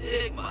 Edward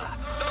Nigma,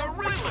 the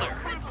Riddler.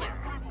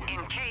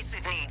 In case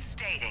it needs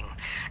stating,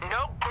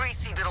 no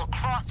greasy little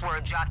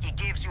crossword jockey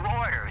gives you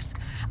orders.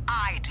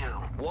 I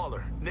do.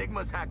 Waller,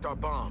 Nigma's hacked our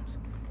bombs.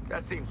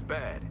 That seems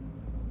bad.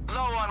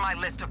 Low on my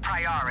list of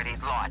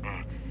priorities,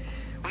 Lawton.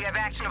 We have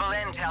actionable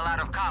intel out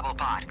of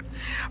Cobblepot.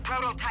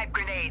 Prototype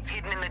grenades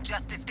hidden in the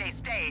Justice Day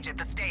stage at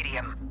the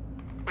stadium.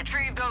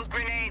 Retrieve those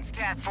grenades,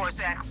 Task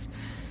Force X.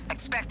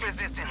 Expect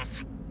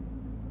resistance.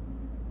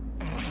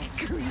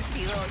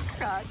 Greasy little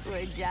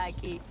crossword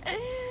jockey.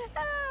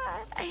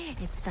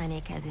 It's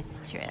funny because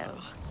it's true.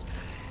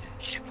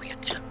 Should we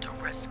attempt to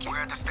rescue? We're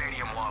at the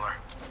stadium, Waller.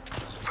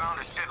 Found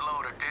a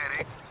shitload of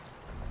dead.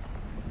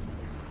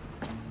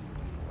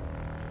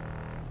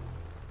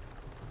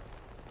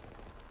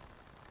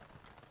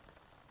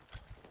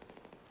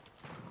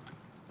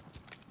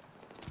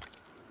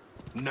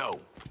 No.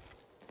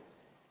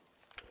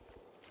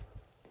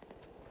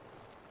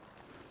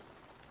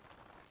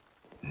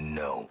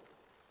 No.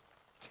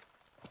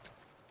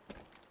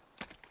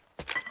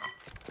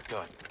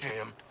 God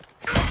damn.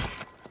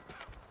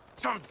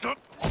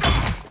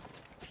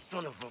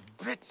 Son of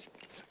a bitch.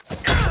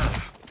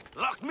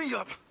 Lock me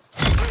up.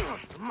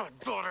 My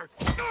daughter.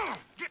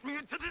 Get me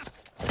into this.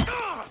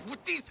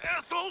 With these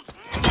assholes.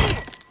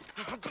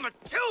 I'm gonna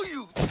kill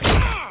you.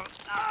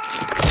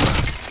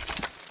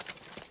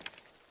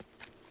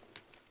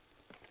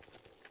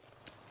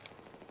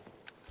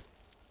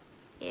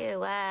 You,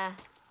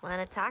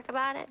 want to talk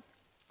about it?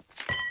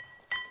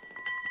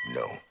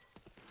 No.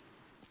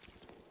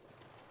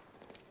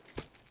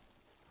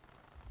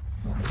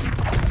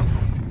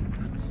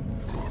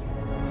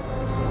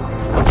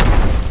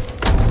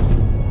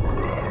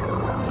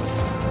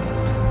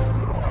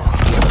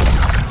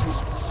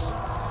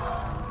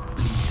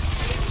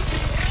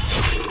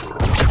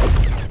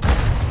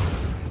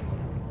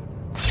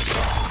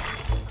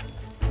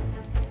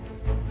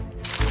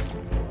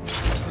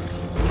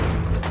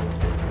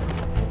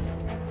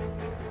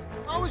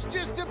 I was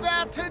just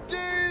about to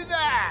do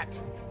that!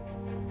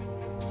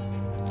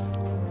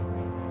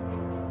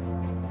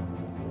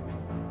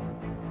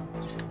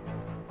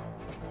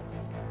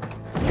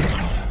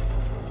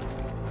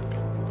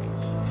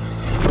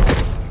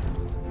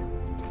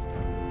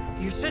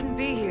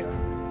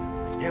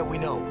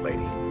 know,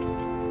 lady.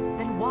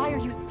 Then why are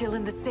you still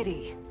in the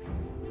city?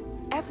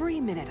 Every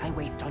minute I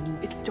waste on you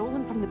is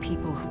stolen from the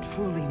people who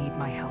truly need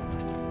my help.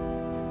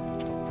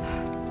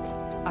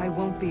 I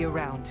won't be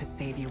around to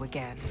save you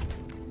again.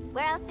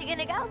 Where else are you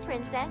gonna go,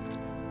 Princess?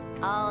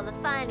 All the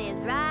fun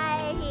is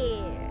right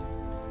here.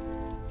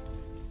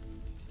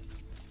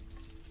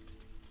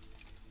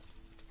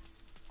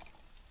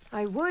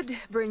 I would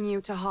bring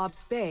you to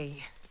Hobbs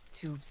Bay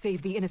to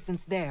save the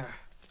innocents there,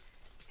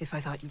 if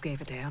I thought you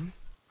gave a damn.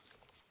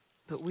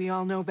 But we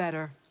all know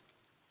better.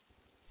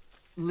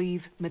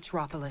 Leave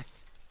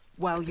Metropolis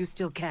while you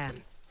still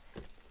can.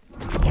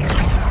 We're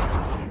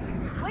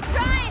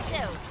trying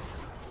to!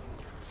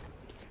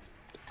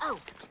 Oh,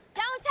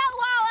 don't tell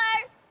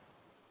Waller!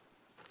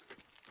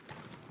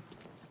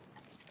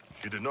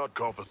 She did not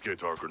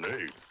confiscate our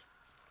grenades.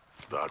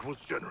 That was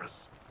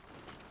generous.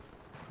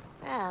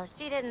 Well,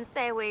 she didn't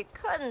say we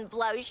couldn't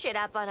blow shit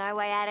up on our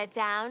way out of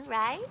town,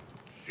 right?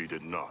 She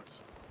did not.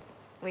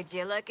 Would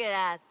you look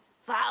at us,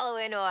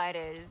 following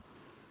orders?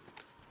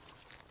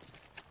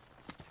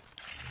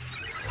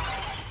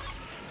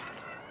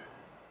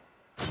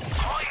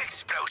 High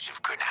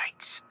explosive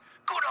grenades.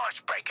 Good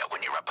icebreaker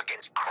when you're up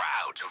against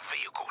crowds of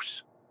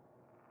vehicles.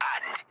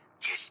 And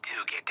you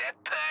still get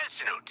that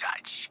personal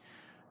touch.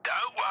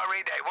 Don't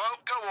worry, they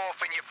won't go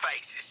off in your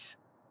faces.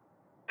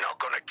 Not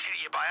gonna kill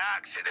you by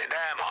accident,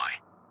 am I?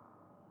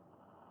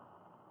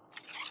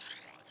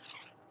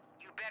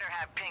 You better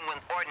have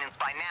Penguin's ordnance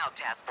by now,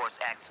 Task Force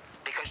X,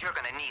 because you're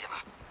gonna need them.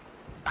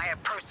 I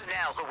have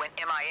personnel who went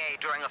MIA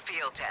during a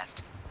field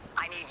test.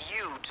 I need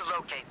you to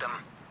locate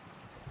them.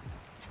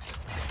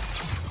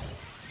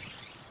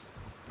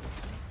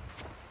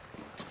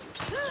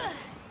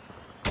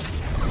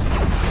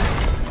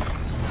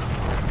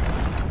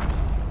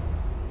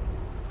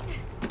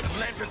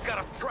 Lancer's got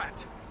us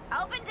trapped.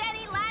 Open to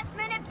any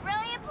last-minute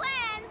brilliant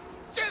plans!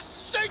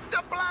 Just shoot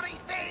the bloody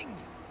thing!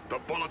 The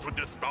bullets would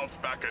just bounce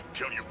back and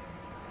kill you.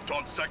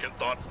 On second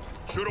thought,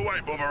 shoot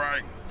away,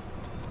 Boomerang.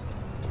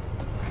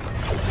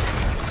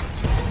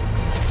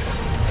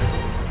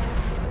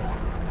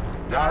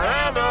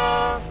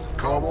 Diana,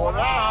 come on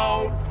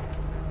out.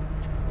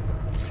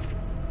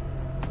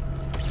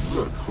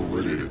 Look who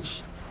it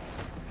is.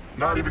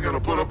 Not even gonna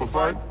put up a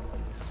fight?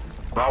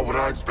 About what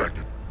I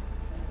expected.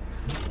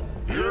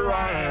 Here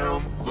I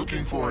am,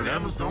 looking for an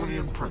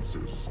Amazonian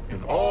princess,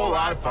 and all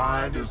I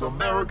find is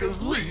America's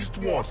least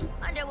wanted.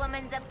 Wonder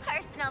Woman's a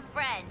personal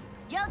friend.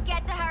 You'll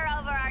get to her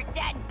over our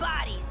dead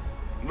bodies.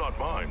 Not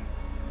mine.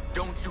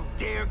 Don't you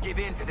dare give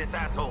in to this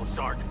asshole,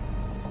 Shark.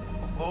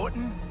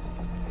 Morton?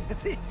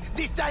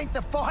 This ain't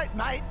the fight,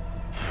 mate.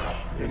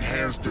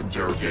 Enhanced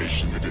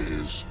interrogation it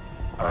is.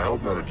 I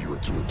hope none of you are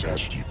too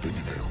attached to your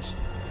fingernails.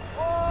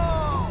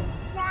 Oh,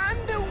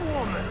 Wonder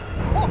Woman!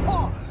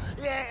 Oh,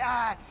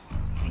 yeah,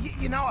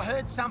 you know, I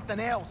heard something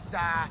else.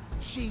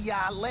 She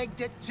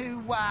legged it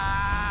to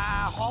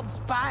Hobbs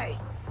Bay.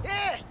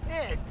 Yeah,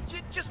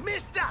 just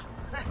missed her.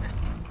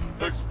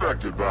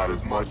 Expected about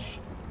as much.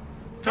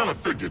 Kinda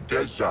figured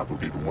Deadshot would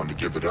be the one to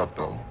give it up,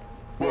 though.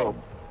 Well,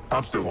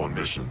 I'm still on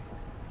mission.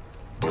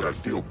 But I'd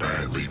feel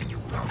bad leaving you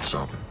without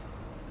something.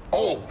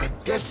 Oh, and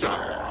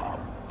Deadshot!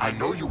 I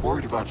know you're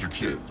worried about your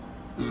kid.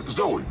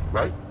 Zoe,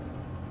 right?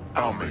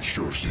 I'll make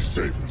sure she's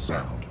safe and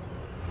sound.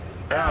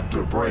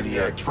 After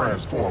Brainiac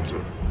transforms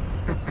her.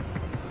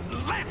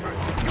 Lantern!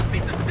 You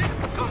piece of shit!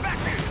 Come back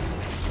here!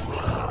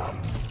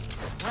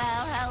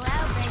 Well, hello,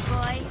 big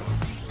boy.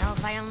 Oh,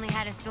 if I only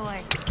had a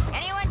sword.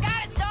 Anyone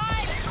got a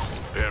sword?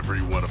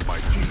 Every one of my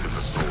teeth is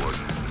a sword.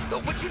 No,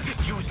 but you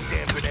just use the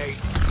damn grenade.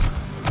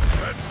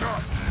 That's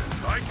Shark.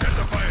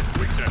 Identify its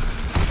weakness.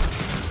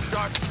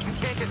 Shark, you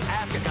can't just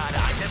ask a guy to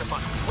identify.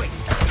 Wait.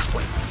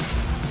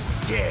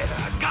 Yeah,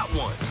 I got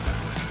one.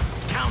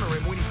 Counter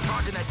him when he's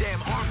charging that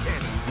damn arm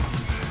cannon.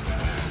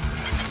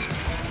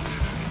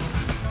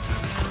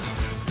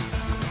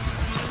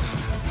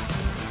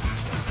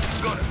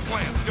 Gonna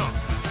slam dunk.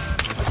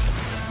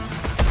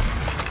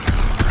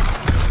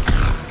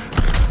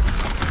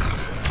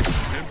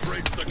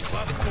 Embrace the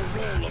classical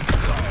role of the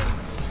guard.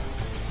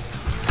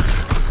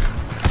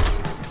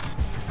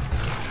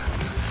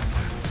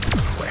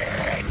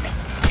 When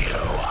you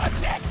are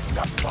next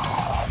to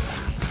fall.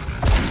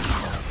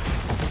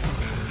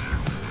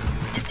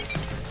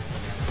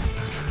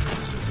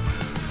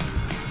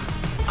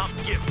 I'm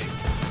gifted.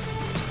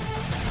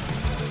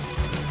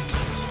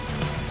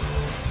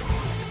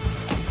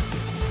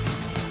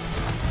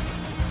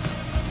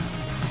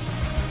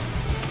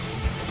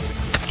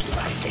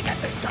 Lightning at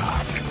the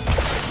Shark.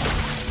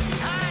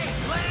 Hey,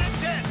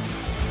 Lantern!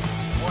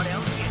 What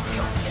else you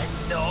got,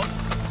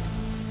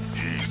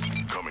 He's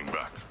coming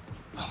back.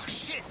 Oh,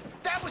 shit!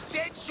 That was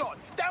Deadshot!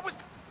 That was...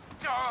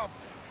 Oh,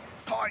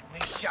 bite me,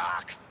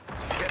 Shark.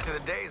 Get to the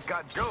day's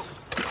got jokes.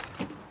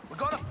 We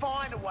gotta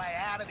find a way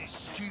out of this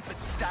stupid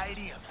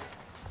stadium.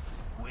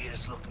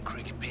 Weirdest looking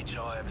cricket pitch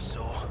I ever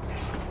saw.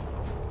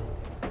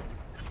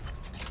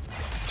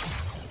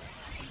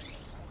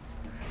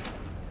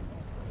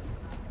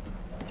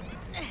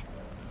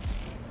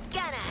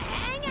 Gonna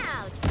hang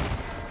out.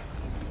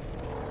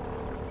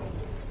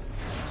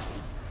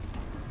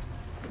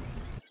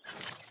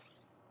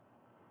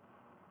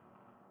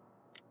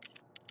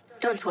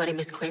 Don't worry,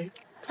 Miss Quinn.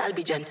 I'll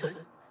be gentle.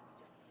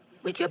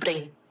 With your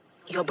brain.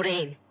 Your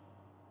brain.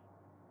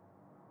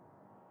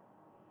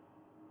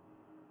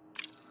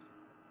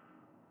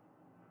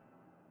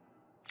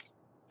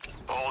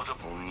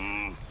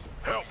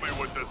 Help me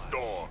with this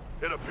door.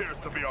 It appears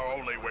to be our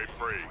only way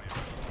free.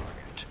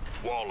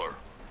 Waller,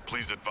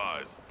 please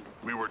advise.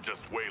 We were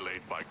just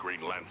waylaid by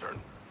Green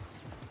Lantern.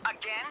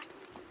 Again?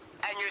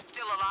 And you're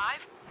still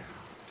alive?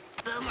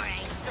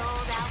 Boomerang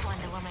sold out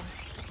Wonder Woman.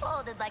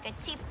 Folded like a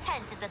cheap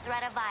tent at the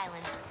threat of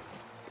violence.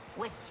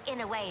 Which,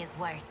 in a way, is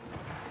worse.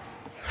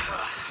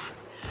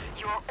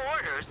 Your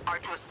orders are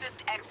to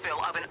assist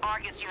exfil of an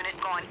Argus unit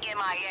gone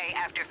MIA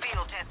after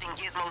field testing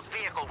Gizmo's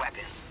vehicle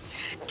weapons.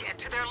 Get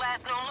to their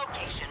last known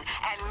location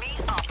and meet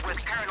up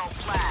with Colonel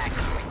Flag.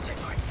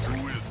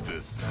 Who is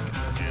this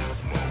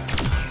Gizmo?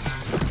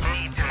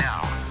 Need to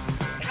know.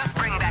 Just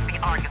bring back the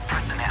Argus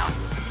personnel.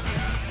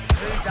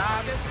 Who's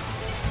Argus?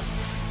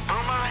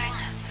 Boomerang,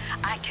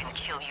 I can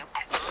kill you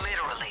at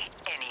literally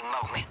any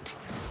moment.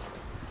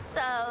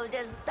 So,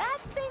 does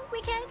Bats think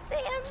we can't see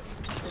him?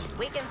 'Cause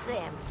we can see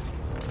him.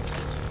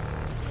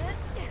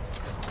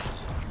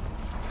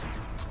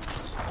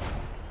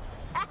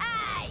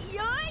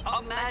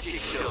 A magic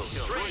show,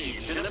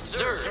 strange and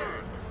absurd.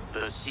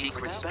 The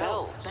secret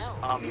spells,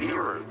 a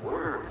mirrored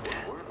word.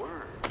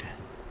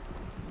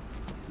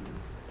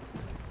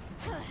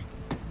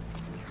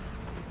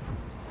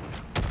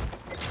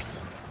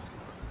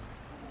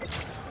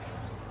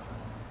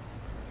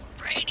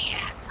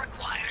 Brainiac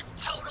requires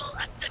total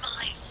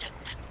assimilation.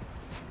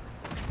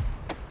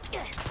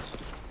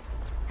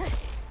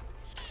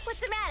 What's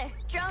the matter?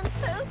 Drones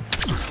poop?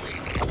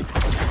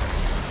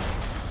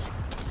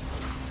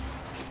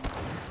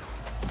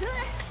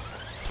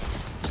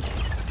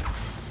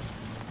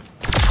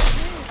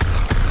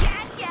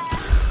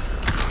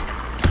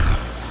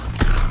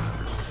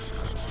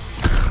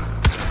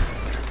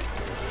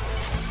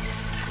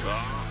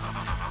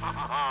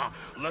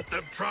 Let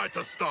them try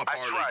to stop I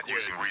Harley tried Quinn.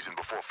 using reason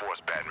before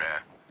force,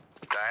 Batman.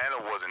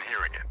 Diana wasn't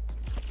hearing it.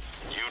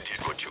 You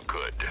did what you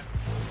could.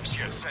 She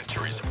has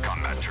centuries of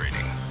combat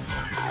training,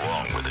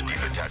 along with a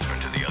deep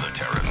attachment to the other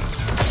Terrans.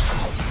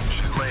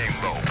 She's laying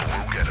low, but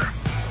we'll get her.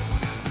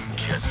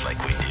 Just like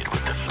we did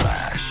with the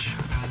Flash.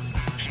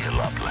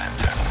 Heal up,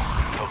 Lantern.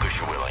 Focus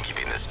your will on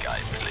keeping the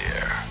skies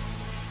clear.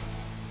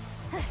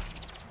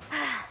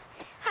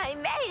 I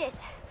made it!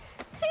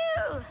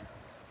 Phew!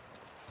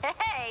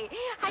 Hey,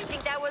 I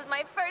think that was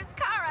my first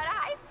car out of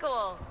high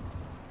school.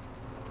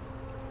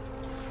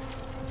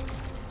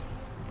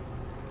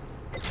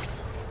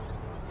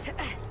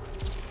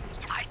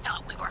 I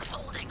thought we were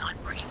holding on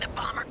bringing the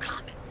bomber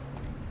comet.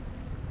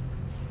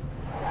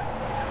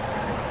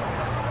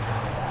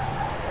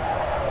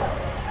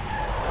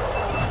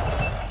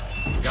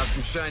 Got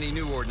some shiny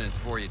new ordnance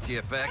for you,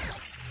 TFX.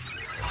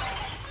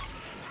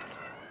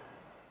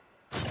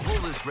 To pull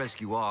this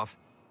rescue off,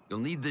 you'll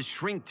need the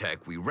shrink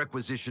tech we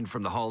requisitioned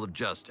from the Hall of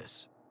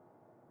Justice.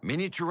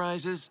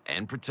 Miniaturizes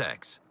and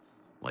protects,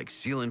 like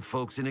sealing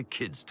folks in a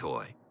kid's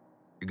toy.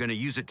 You're gonna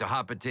use it to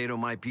hot potato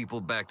my people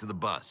back to the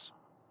bus.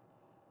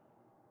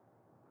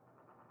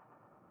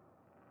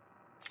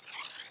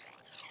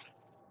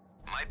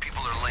 My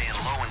people are laying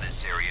low in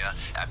this area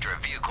after a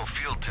vehicle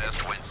field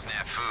test went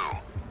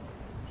snafu.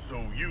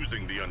 So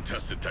using the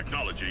untested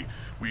technology,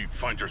 we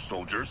find your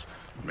soldiers,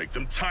 make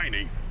them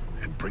tiny,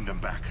 and bring them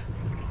back.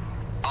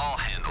 I'll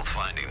handle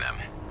finding them.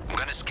 I'm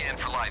gonna scan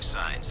for life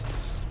signs.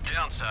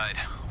 Downside,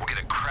 we'll get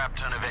a crap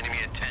ton of enemy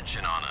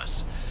attention on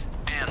us.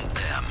 And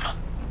them.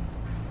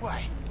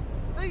 Wait,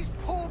 these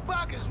poor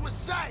buggers were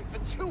safe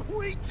until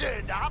we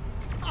turned up?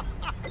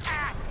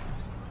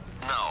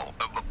 No,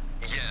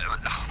 yeah,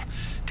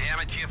 damn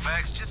it,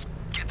 TFX, just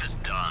get this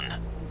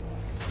done.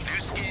 New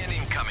scan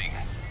incoming.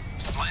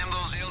 Slam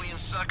those alien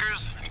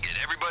suckers and get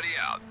everybody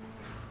out.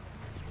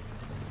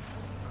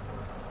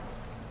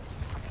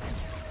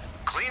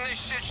 Clean this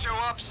shit show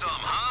up some,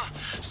 huh?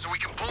 So we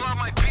can pull out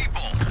my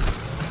people.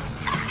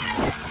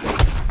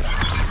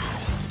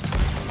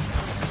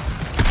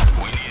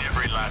 We need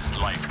every last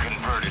life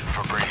converted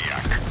for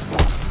Brainiac.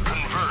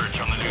 Converge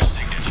on the new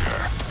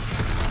signature.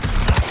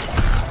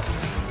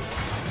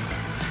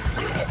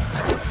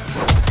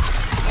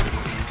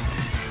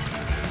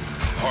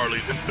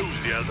 Harley's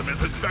enthusiasm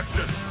is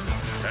infectious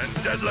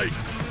and deadly.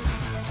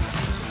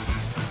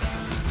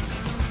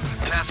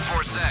 Task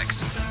Force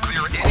X,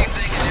 clear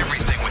anything and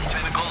everything with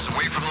tentacles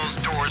away from those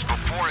doors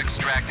before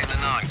extracting the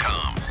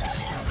non-com.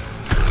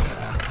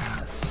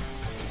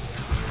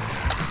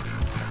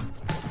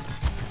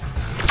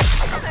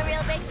 I'm a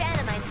real big fan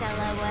of my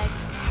solo work.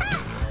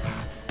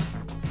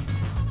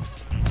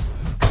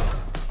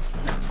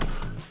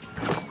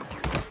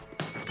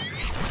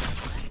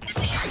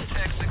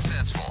 Tech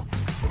successful.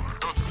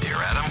 Don't stare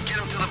at him, get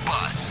him to the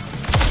bus.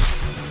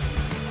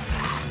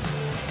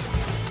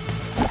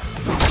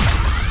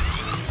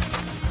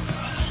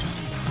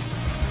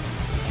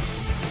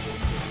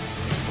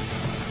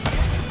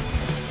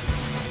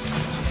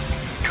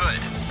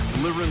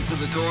 Deliver him to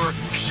the door,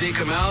 shake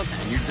him out,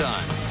 and you're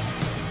done.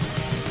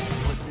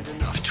 Was it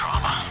enough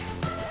trauma?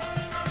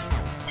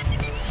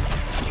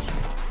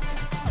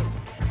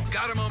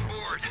 Got him on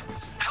board.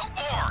 Help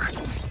more!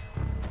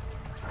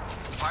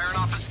 Firing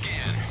off a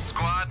scan.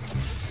 Squad,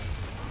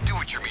 do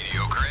what you're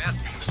mediocre at.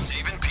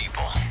 Saving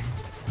people.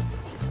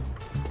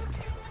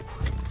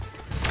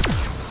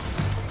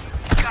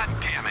 God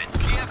damn it.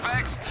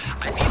 TFX,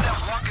 I need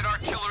that rocket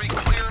artillery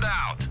cleared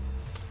out.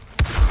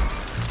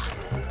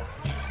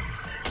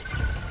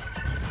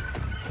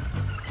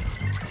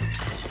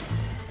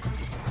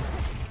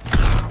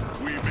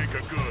 We make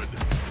a good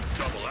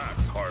double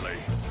act, Harley.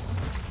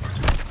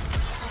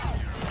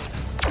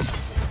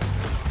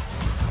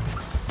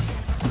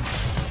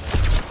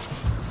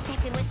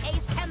 Sticking with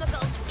Ace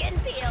Chemical skin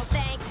peel,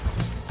 thanks.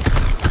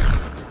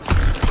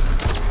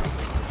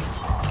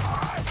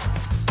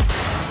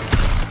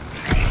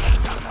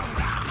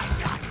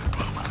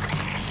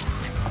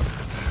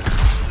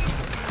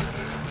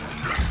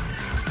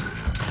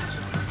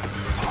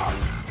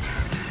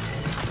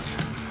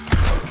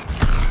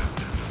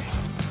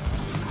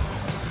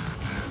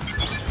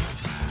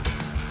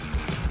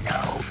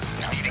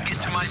 Need to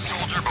get to my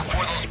soldier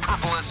before those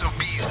purple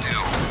SOBs do.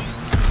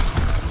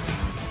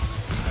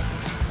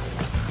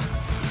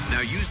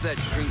 Now use that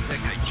shrink tech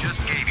I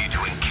just gave you to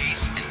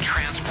encase and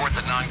transport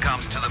the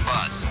non-coms to the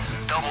bus.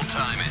 Double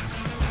time it.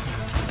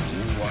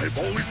 Ooh, I've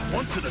always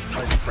wanted a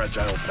tiny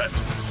fragile pet.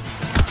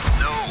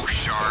 No,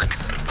 Shark.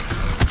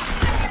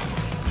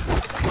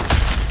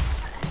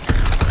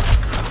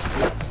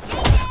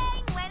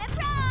 Win a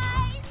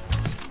prize!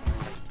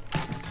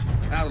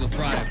 Out of the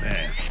frying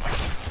pan.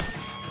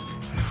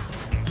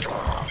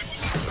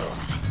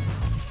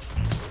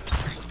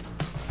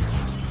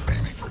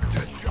 Aiming for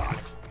dead shot.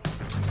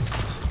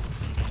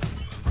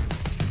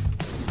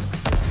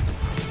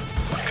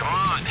 Come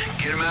on,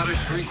 get him out of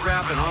shrink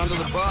wrap and onto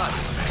the bus.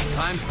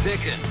 Time's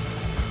ticking.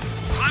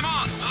 Climb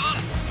on, son!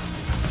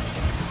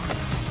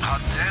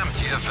 Hot damn,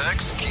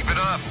 TFX. Keep it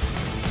up.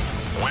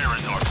 Where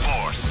is our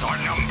force, our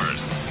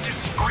numbers?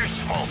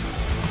 Disgraceful!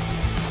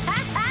 Ha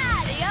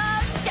ha! The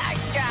old shark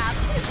drop!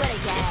 What a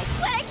gag!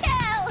 What a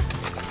kill!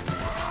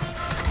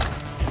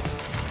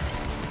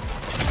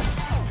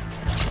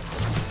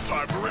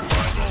 Time for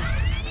revival.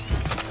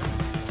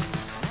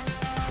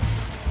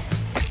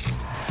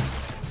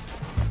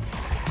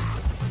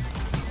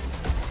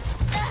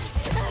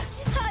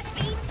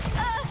 Heartbeat!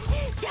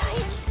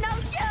 Dying's no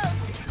joke!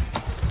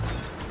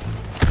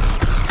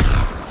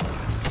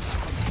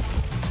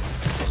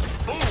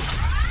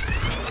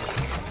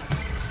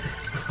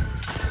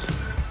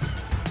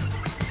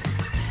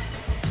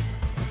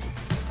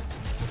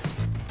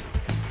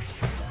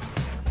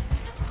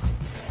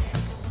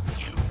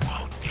 You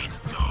won't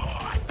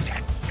endure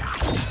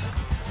Deadshot.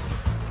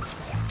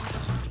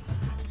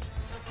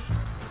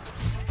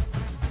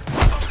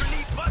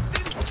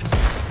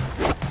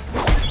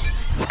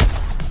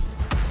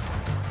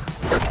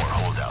 More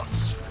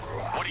holdouts.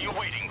 What are you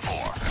waiting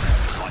for?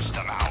 Flush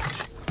them out.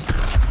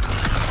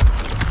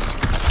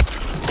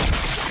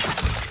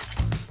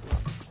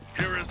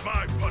 Here is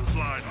my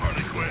punchline,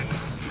 Harley Quinn.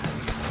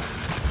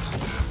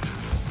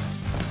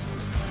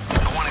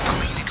 I want a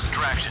clean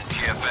extraction,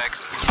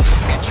 TFX.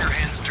 Get your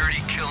hands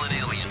dirty killing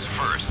aliens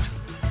first.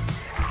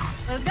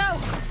 Let's go!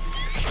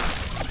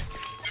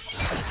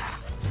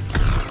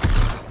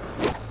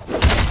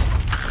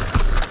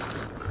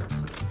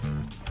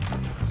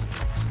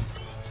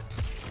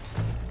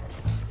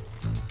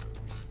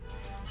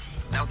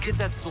 Now get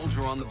that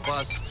soldier on the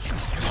bus.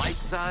 Life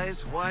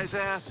size, wise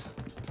ass.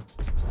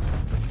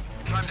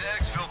 Time to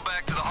exfil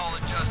back to the Hall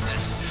of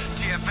Justice.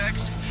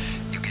 TFX,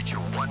 you get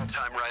your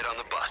one-time ride on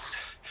the bus.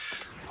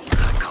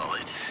 I call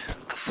it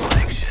the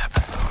flagship.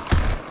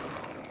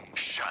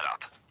 Shut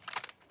up.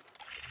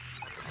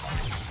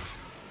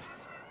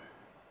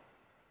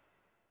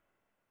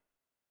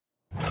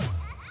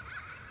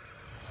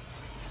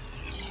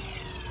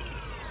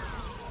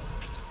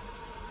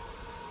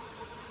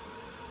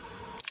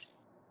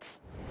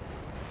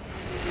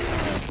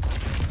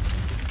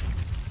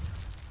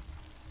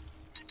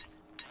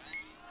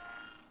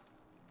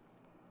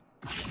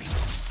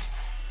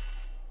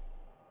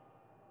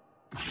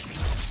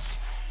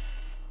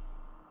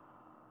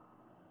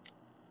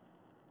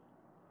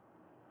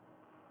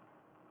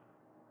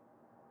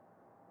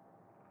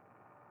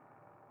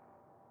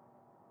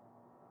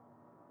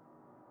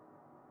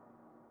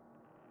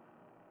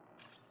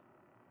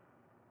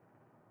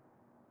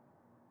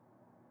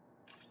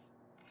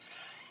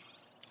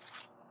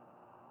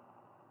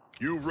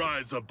 You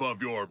rise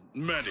above your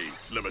many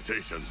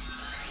limitations.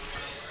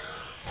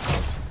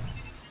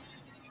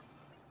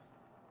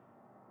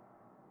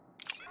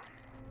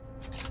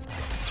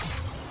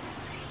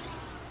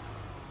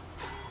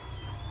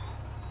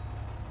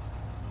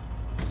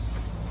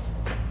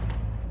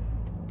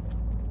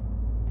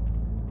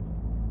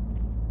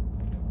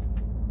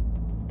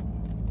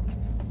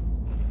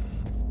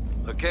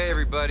 Okay,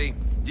 everybody.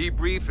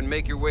 Debrief and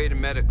make your way to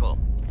medical.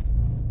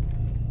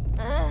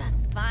 Ugh,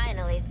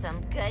 finally some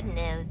good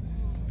news.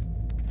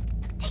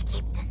 They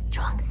keep the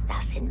strong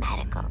stuff in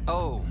medical.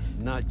 Oh,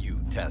 not you,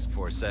 Task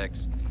Force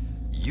X.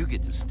 You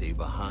get to stay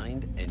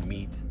behind and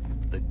meet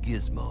the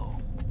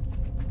Gizmo.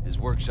 His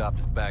workshop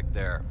is back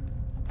there.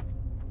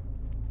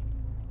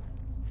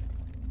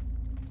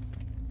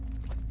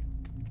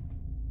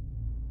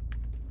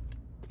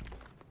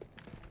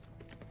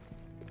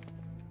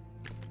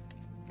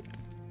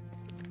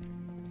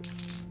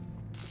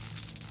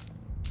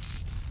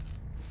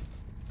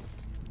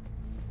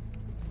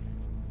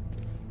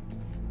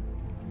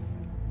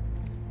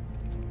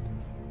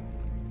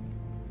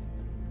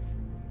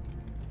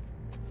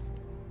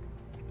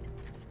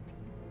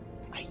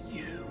 Hey,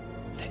 you.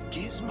 That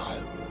gizmo.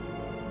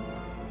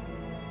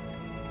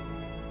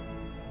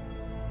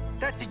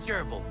 That's a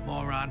gerbil,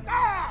 moron.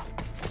 Ah!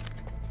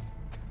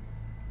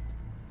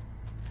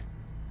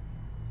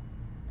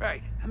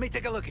 Right, let me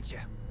take a look at you.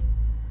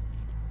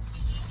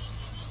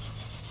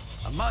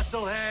 A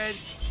musclehead,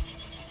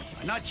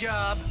 a nut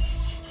job,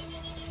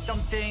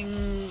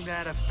 something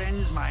that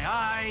offends my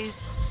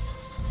eyes,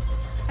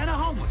 and a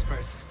homeless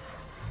person.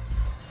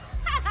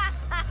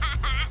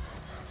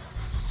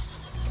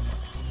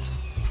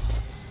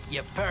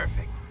 You're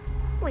perfect.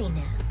 We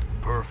know.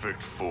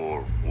 Perfect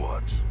for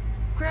what?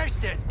 Crash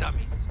test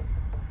dummies.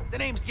 The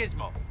name's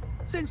Gizmo.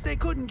 Since they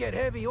couldn't get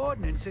heavy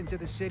ordnance into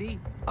the city,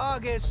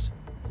 Argus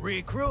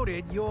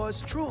recruited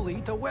yours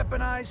truly to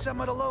weaponize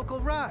some of the local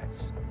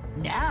rides.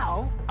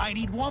 Now, I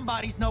need warm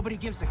bodies nobody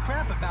gives a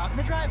crap about in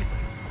the driver's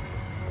seat.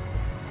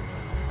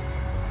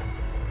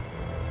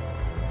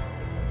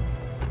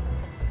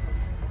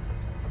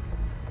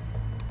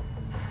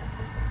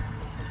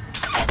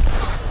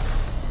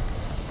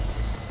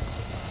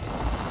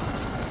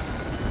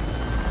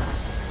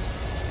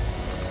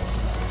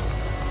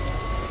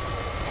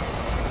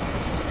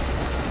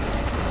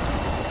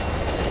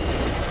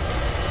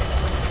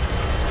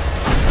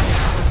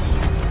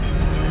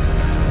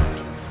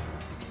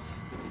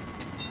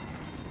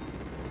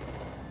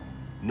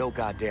 No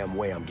goddamn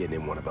way I'm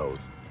getting in one of those.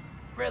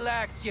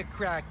 Relax, you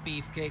crack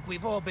beefcake.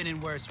 We've all been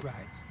in worse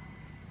rides.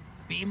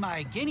 Be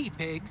my guinea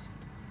pigs.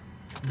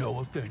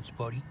 No offense,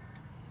 buddy.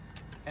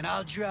 And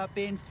I'll drop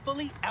in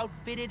fully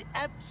outfitted,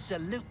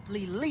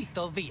 absolutely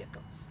lethal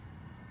vehicles.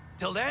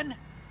 Till then,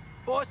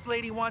 Boss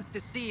Lady wants to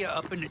see you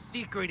up in the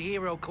Secret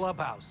Hero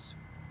Clubhouse.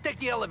 Take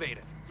the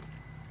elevator.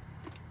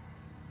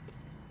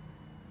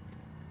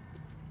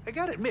 I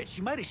gotta admit,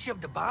 she might have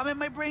shoved a bomb in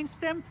my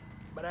brainstem,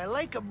 but I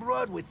like a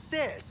broad with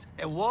sass.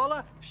 And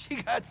Waller, she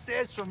got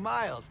sass for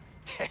miles.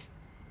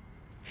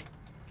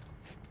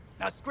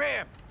 Now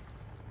scram!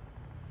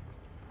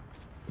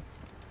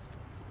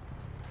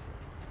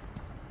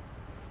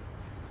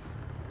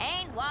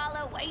 Ain't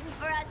Waller waiting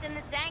for us in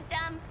the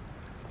sanctum?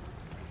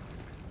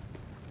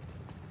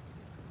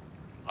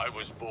 I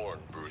was born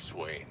Bruce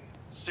Wayne,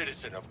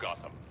 citizen of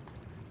Gotham.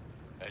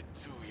 At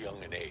too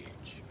young an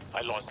age,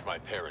 I lost my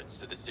parents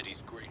to the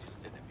city's greatest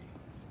enemy,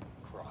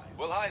 crime.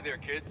 Well, hi there,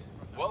 kids.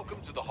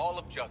 Welcome to the Hall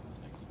of Justice.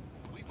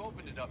 We've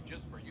opened it up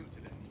just for you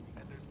today,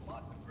 and there's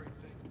lots of great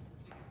things.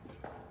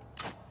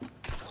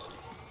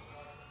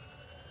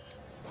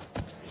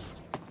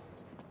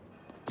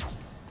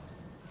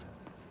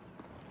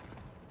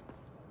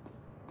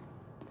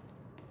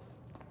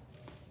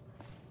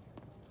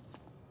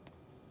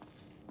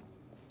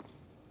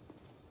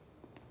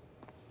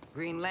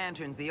 Green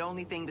Lantern's the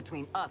only thing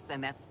between us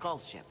and that skull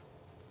ship.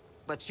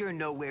 But you're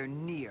nowhere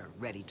near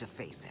ready to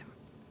face him.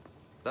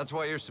 That's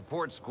why your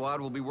support squad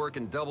will be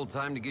working double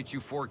time to get you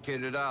four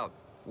kitted out.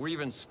 We're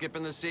even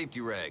skipping the safety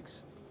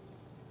rags.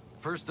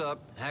 First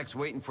up, Hack's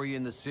waiting for you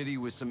in the city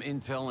with some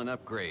intel and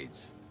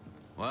upgrades.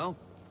 Well,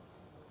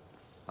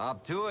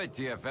 up to it,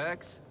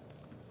 TFX.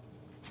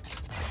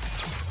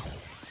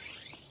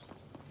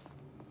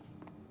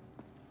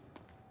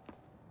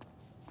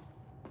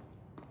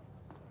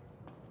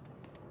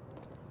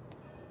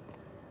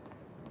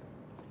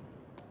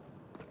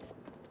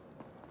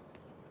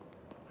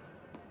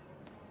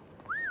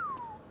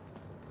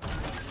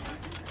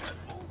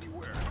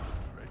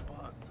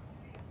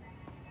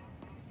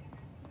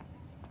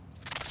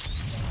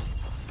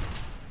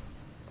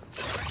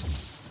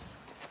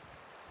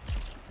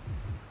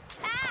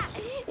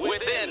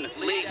 Within,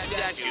 League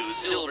statues,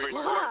 silver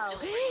Whoa!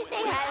 They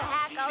had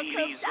Hack all cooped up.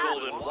 She's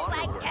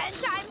like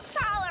 10 times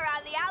taller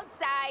on the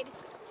outside.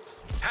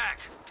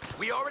 Hack,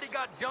 we already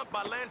got jumped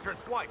by Lantern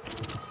twice.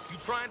 You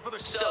trying for the...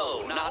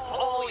 So, not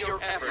all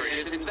your effort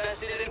is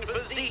invested in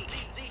physique.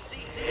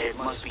 It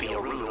must be a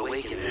rude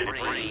awakening that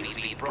brains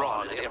be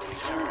broad at every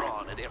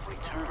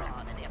turn.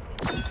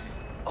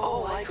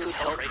 Oh, I could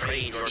help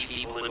train your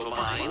feeble little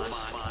minds.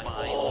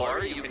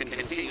 Or you can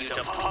continue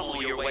to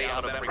pummel your way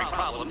out of every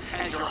problem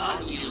as your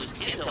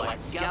unused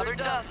intellects gather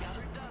dust.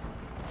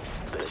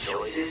 The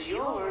choice is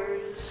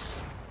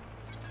yours.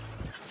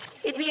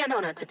 It'd be an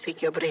honor to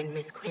tweak your brain,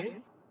 Miss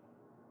Quinn.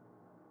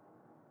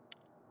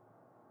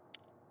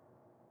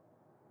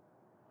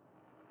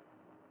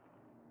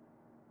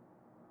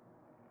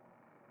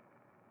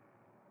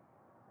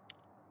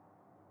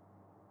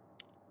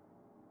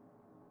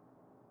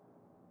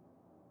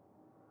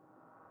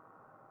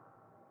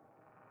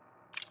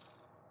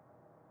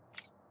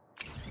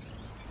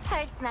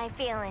 Hurts my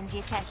feelings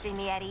you testing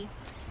me, Eddie.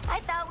 I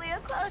thought we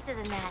were closer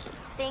than that.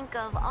 Think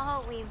of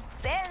all we've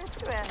been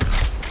through.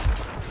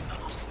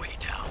 Way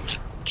down.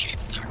 Keep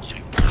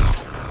searching.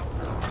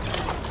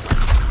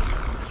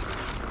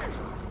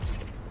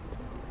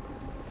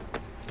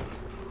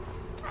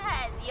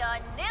 As your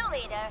new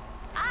leader,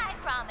 I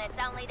promise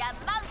only the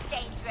most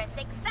dangerous,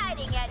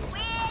 exciting, and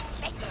weird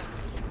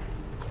missions.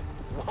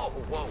 Whoa,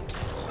 whoa.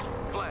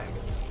 Flag,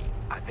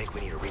 I think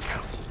we need a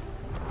recount.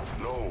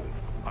 No,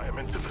 I am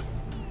into this.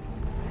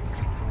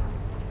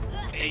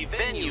 A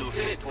venue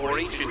fit for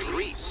ancient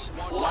Greece.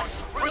 What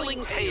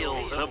thrilling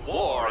tales of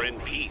war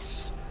and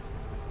peace.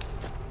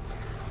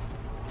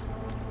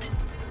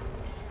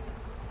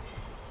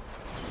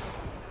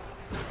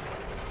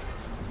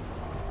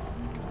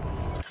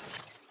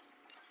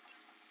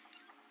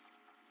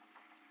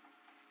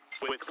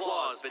 With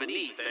claws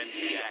beneath and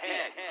feet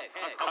ahead,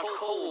 a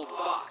cold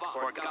box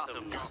for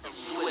Gotham's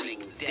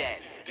swimming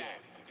dead.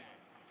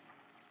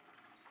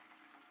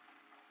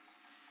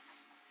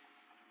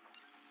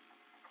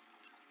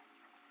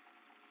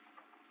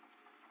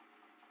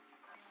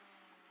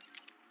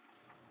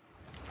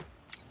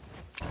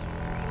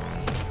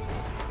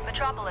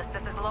 Metropolis,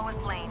 this is Lois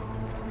Lane.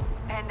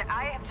 And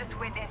I have just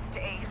witnessed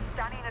a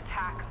stunning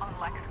attack on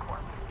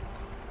LexCorp.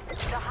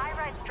 The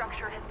high-rise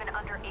structure has been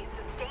under a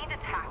sustained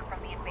attack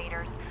from the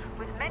invaders,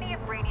 with many of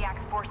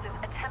Brainiac's forces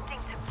attempting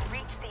to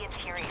breach the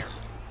interior.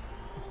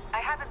 I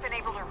haven't been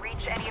able to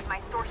reach any of my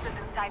sources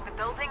inside the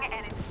building,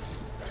 and it's...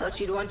 Thought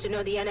you'd want to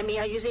know the enemy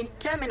are using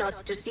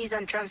Terminauts to seize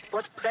and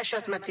transport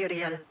precious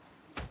material.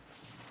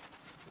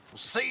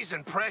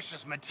 Seizing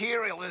precious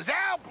material is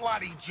our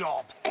bloody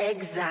job.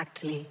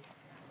 Exactly.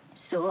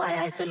 So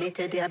I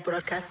isolated their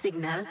broadcast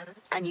signal,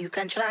 and you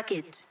can track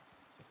it.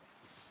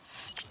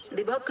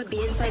 The bug could be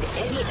inside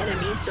any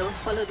enemy, so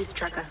follow this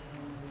tracker.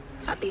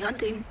 Happy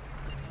hunting.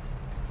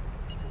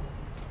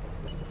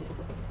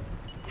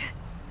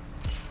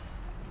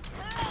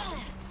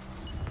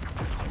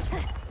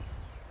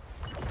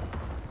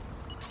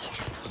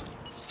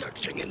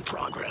 Searching in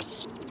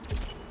progress.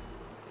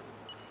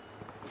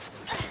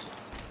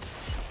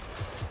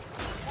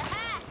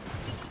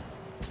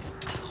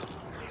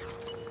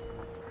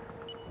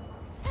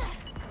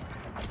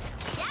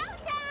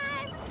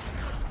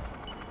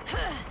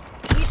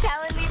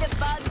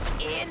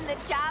 In the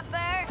chopper?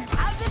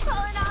 I've been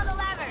pulling all the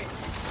levers.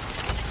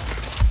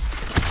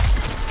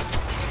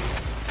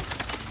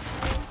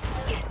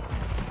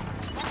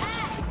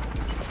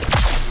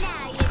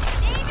 Now you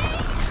see me?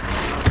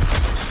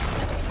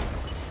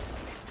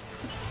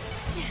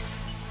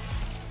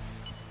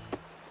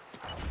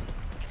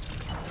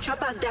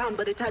 Chopper's down,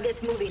 but the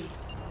target's moving.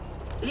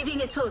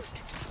 Leaving its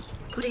host.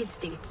 Good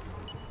instincts.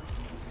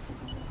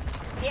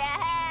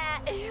 Yeah,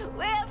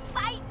 we're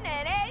fighting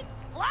and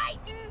it's flighting.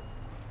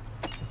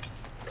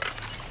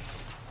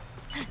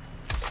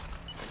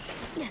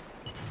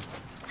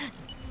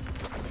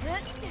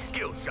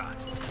 Skill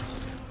shot.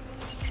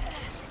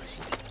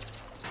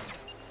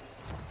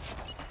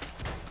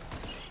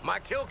 My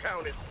kill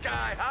count is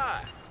sky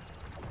high.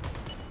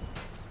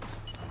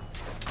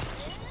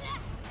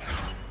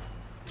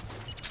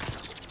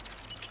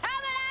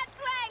 Coming out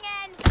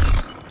swinging.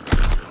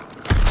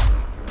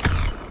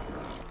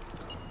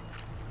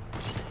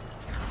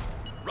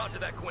 Roger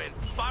that, Quinn.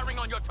 Firing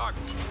on your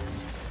target.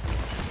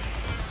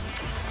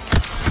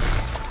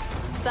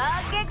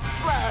 Bug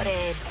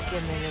exploded.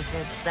 Give me the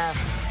good stuff.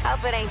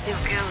 Hope it ain't too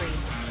gooey.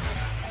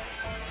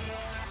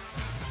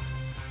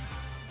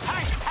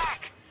 Hey,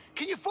 Hack!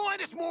 Can you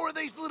find us more of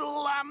these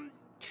little,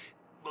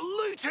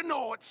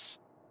 Lutenauts?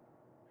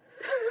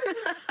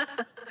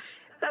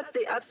 That's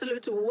the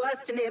absolute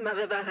worst name I've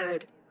ever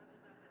heard.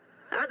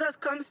 Argos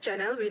Comms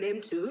channel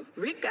renamed to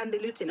Rick and the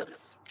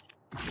Lutenauts.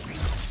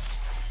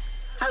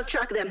 I'll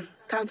track them.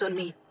 Count on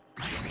me.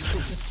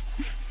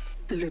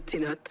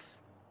 Lutenauts.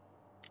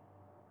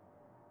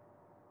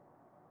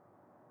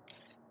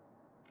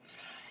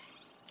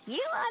 You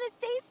want to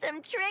see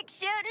some trick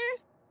shooting?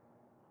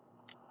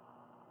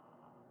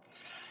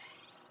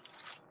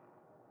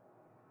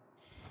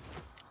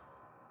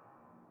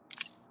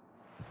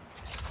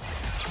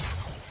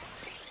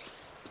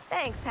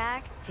 Thanks,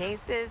 Hack.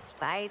 Chases,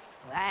 fights,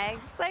 swag.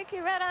 It's like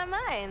you read our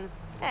minds.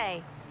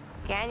 Hey,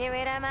 can you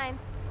read our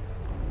minds?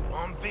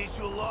 I'm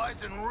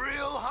visualizing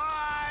real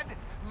hard.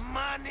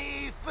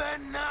 Money for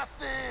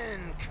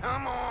nothing.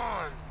 Come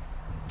on.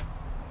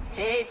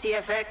 Hey,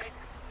 TFX.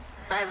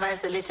 I've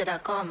isolated our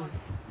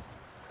comms.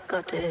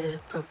 Got a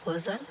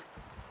proposal?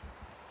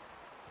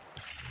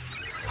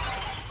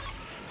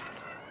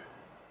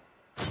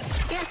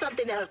 Here's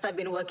something else I've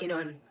been working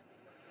on.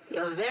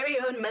 Your very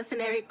own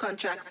mercenary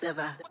contract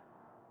server.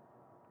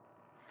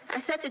 I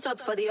set it up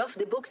for the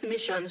off-the-books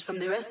missions from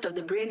the rest of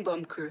the Brain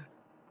Bomb crew.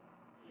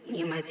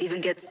 You might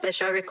even get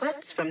special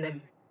requests from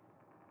them.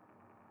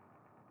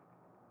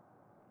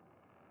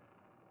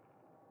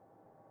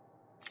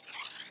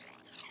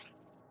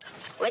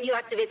 When you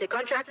activate a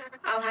contract,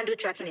 I'll handle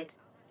tracking it.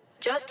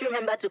 Just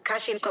remember to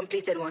cash in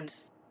completed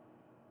ones.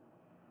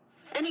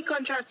 Any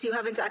contracts you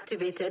haven't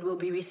activated will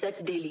be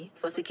reset daily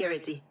for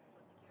security.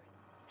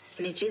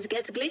 Snitches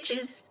get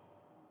glitches.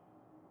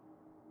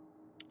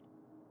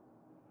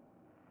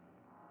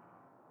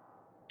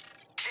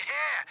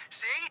 Yeah,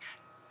 see?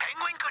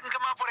 Penguin couldn't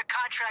come up with a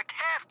contract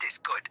half this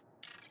good.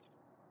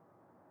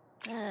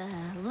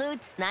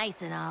 Loot's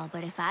nice and all,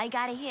 but if I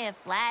gotta hear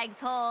Flag's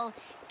whole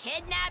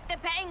kidnap the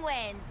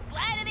penguins,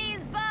 splatter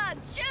these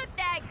bugs, shoot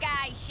that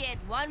guy shit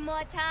one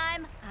more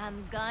time,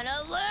 I'm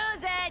gonna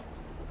lose it!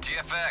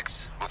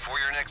 TFX, before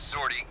your next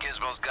sortie,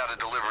 Gizmo's got a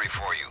delivery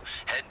for you.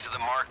 Head to the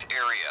marked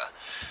area.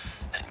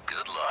 And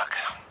Good luck.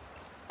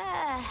 All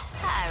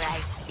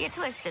right. You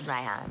twisted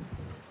my arm.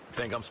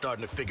 Think I'm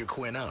starting to figure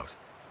Quinn out.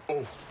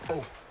 Oh,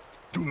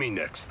 do me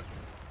next.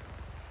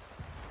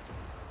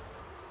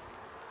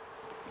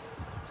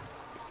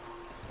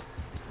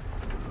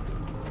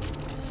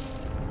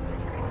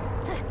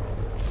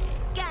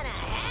 Gonna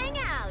hang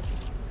out.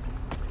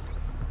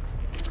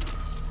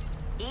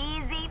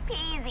 Easy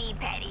peasy,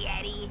 Petty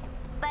Eddie.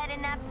 But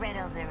enough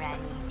riddles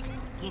already.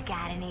 You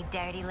got any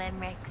dirty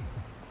limericks?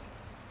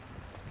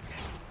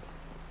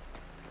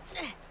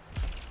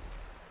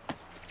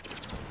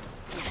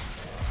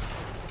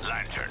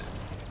 Lantern.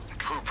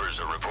 Troopers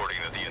are reporting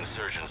that the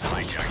insurgents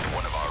hijacked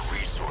one of our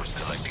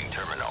resource-collecting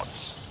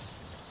terminals.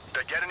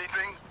 They get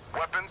anything?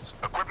 Weapons?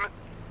 Equipment?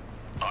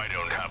 I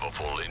don't have a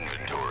full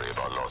inventory of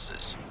our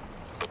losses,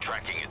 but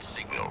tracking its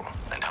signal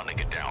and hunting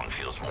it down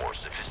feels more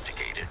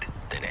sophisticated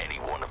than any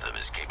one of them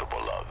is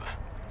capable of.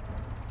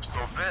 So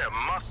they're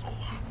muscle.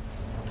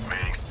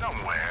 Meaning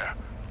somewhere,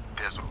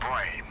 there's a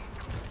brain.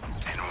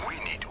 And we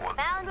need to...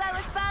 Found what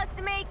was supposed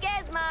to meet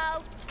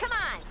Gizmo. Come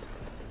on.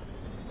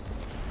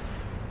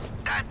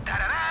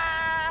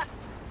 Da-da-da-da!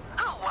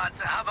 Who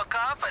wants a hover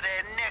car for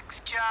their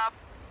next job?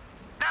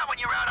 Now when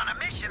you're out on a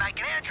mission, I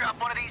can airdrop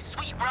one of these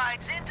sweet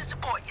rides in to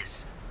support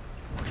yous.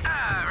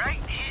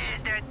 Alright,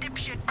 here's that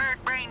dipshit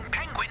bird-brain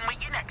penguin with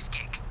your next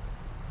gig.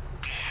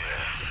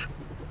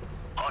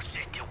 I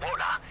said to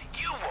Waller,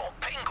 you want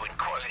penguin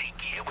quality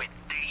gear with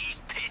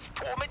these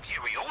piss-poor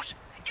materials?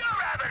 You're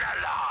having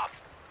a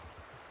laugh.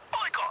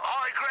 I got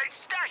high-grade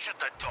stash at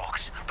the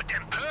docks, but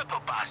them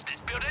purple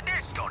bastards built a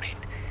nest on it.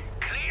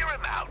 Clear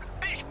them out.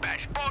 Bish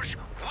bash bosh,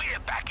 we're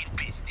back in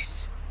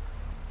business.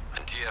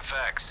 And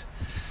TFX,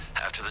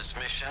 after this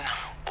mission,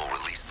 we'll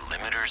release the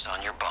limiters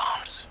on your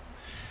bombs.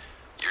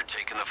 You're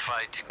taking the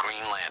fight to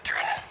Green Lantern.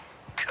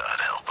 God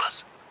help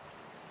us.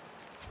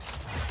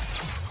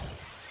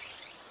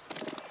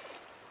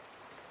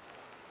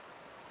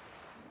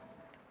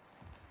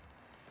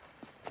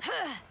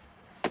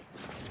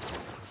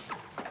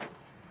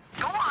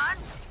 Go on.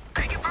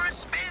 Take it for a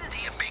spin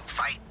to your big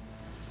fight.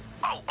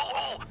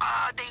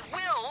 They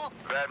will.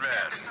 Batman.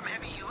 After some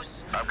heavy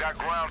use. I've got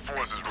ground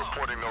forces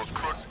reporting those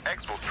crooks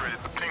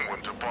exfiltrated the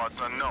Penguin to parts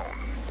unknown.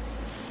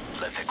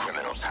 Let the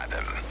criminals have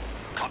him.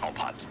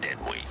 Cobblepot's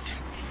dead weight.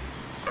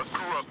 A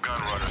screw-up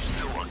gunrunner's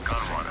still a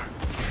gunrunner.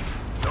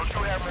 Don't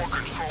you have more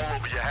control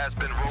over your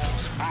has-been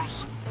rogues,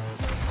 Bruce?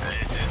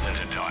 This isn't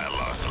a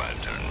dialogue,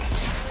 Lantern.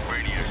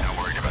 Radio's not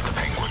worried about the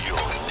Penguin.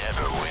 You'll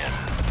never win.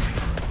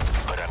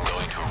 But I'm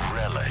going to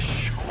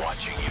relish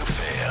watching you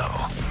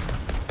fail.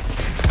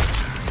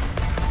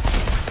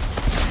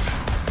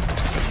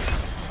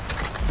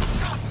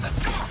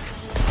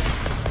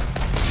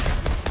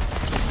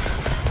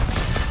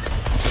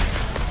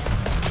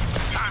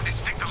 Time to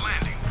stick the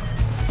landing.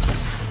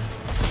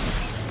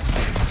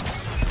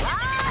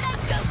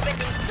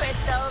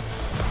 Crystals.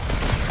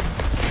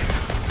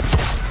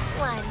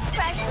 One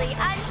freshly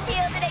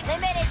unshielded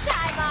limited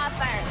time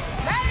offer.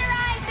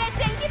 Murderize this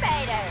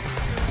incubator.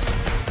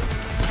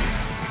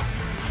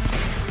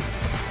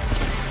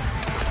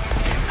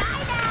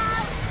 Bye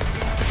now.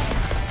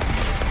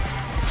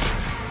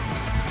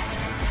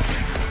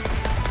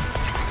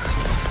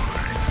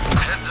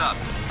 Heads up.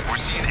 We're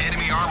seeing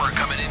enemy armor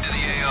coming into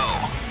the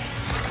AO.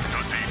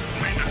 Does he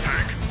mean the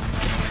tank?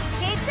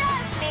 He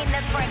does mean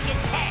the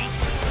frickin' tank.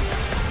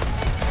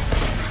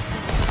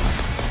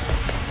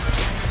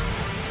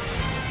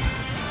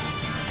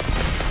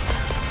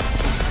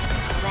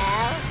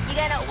 Well, you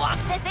gonna walk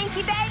this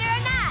incubator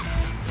or not?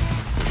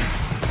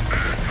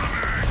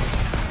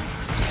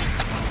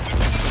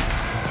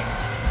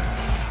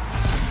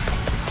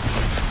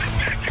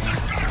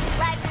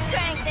 Let's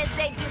crank this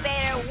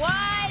incubator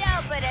wide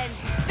open and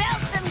spill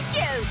some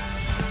juice.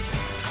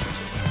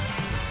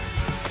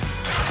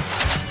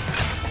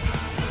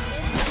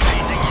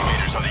 These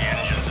incubators are the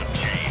engines of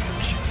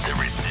change. The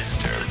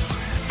resistors.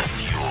 The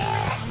fuel.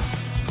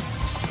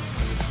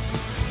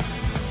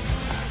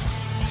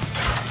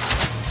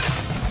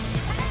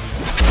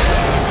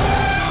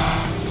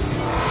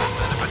 We'll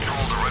send a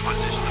patrol to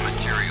requisition the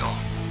material.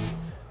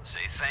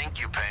 Say thank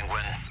you,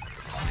 Penguin.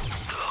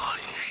 Oh,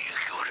 you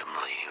couldn't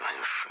believe it.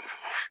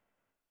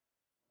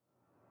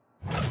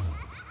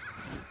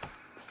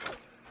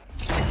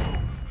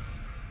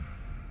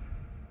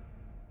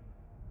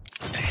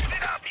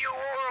 Listen up, you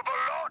horrible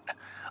lot.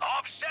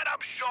 I've set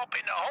up shop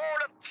in the Hall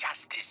of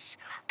Justice.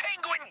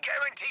 Penguin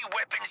guarantee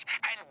weapons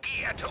and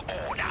gear to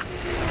order.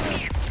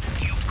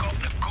 If you've got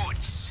the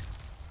goods.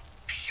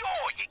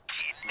 Sure, you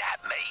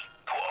kidnapped me,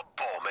 put a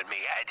bomb in me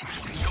head,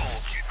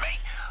 tortured me,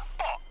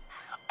 but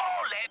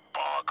I'll let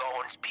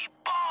bygones be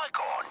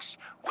bygones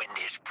when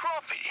there's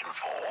profit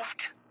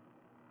involved.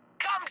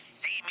 Come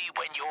see me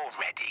when you're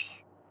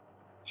ready.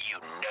 You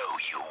know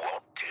you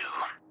want to.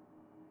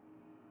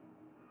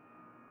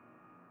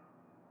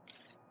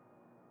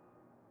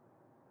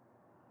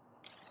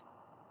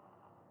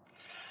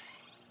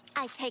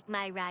 I take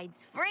my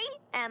rides free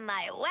and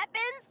my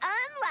weapons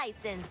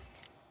unlicensed.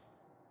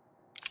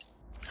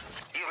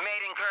 You've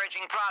made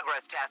encouraging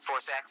progress, Task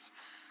Force X.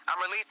 I'm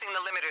releasing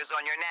the limiters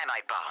on your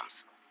nanite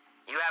bombs.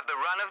 You have the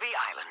run of the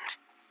island.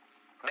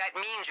 That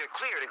means you're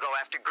clear to go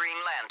after Green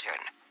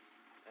Lantern.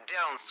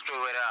 Don't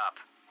screw it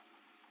up.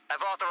 I've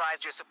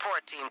authorized your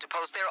support team to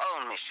post their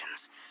own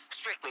missions,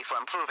 strictly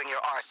for improving your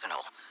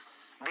arsenal.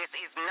 This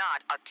is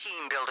not a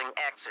team-building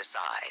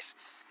exercise.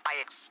 I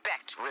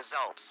expect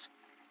results.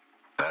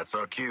 That's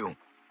our cue.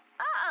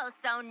 Oh,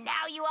 so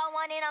now you all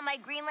want in on my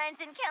Green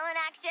Lantern killing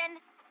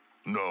action?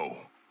 No.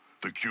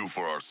 The cue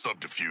for our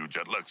subterfuge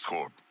at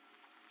LexCorp.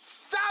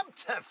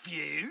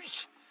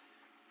 Subterfuge?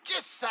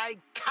 Just say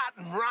cut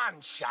and run,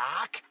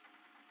 Shark.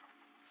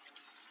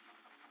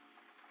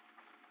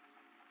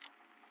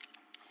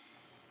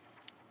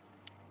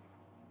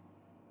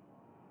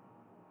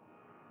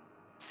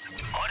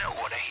 I don't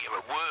want to hear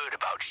a word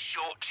about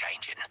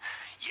shortchanging.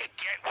 You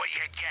get what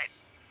you get.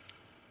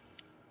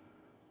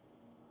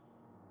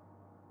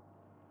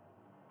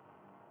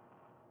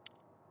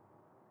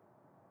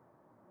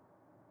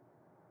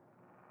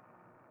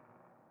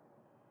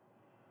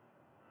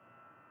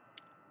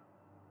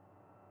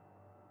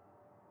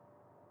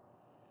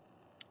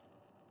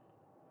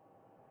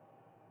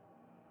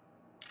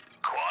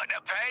 Quite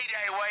a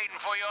payday waiting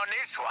for you on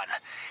this one.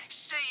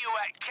 See you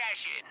at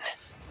cash-in.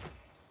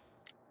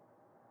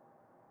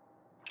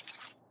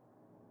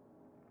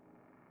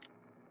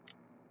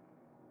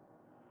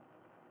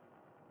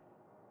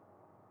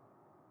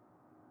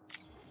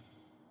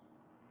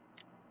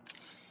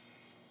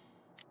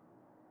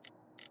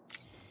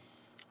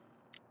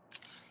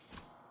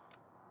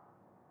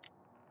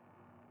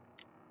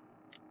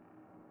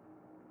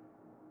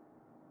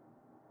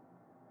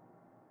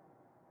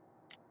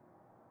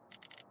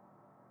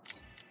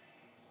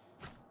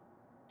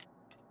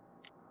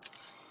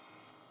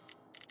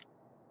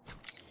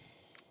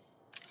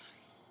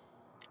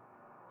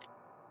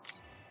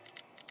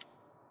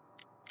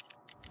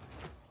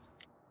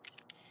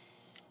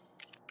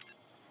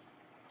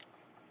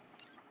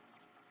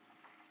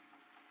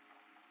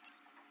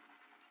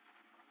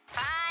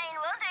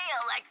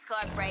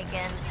 LexCorp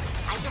break-ins.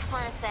 I just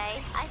want to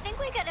say, I think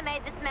we could have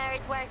made this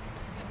marriage work.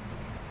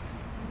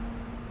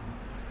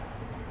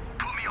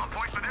 Put me on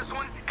point for this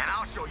one, and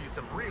I'll show you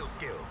some real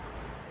skill.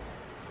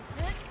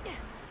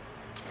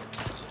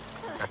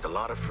 That's a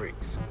lot of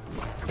freaks.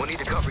 We'll need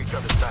to cover each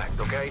other's backs,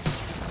 okay?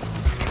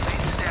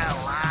 This is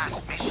our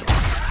last mission.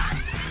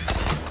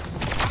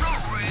 I'm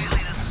not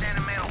really the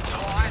sentimental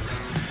type,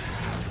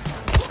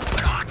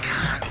 but I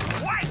can't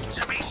wait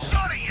to be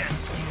shot at you.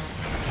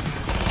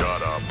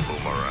 Shut up,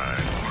 Boomerang.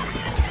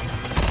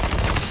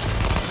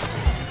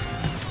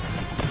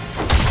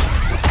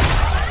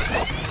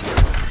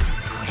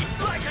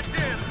 Like a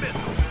damn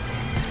missile!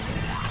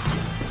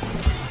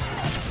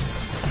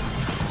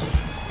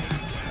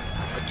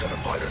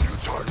 Identified a new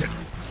target.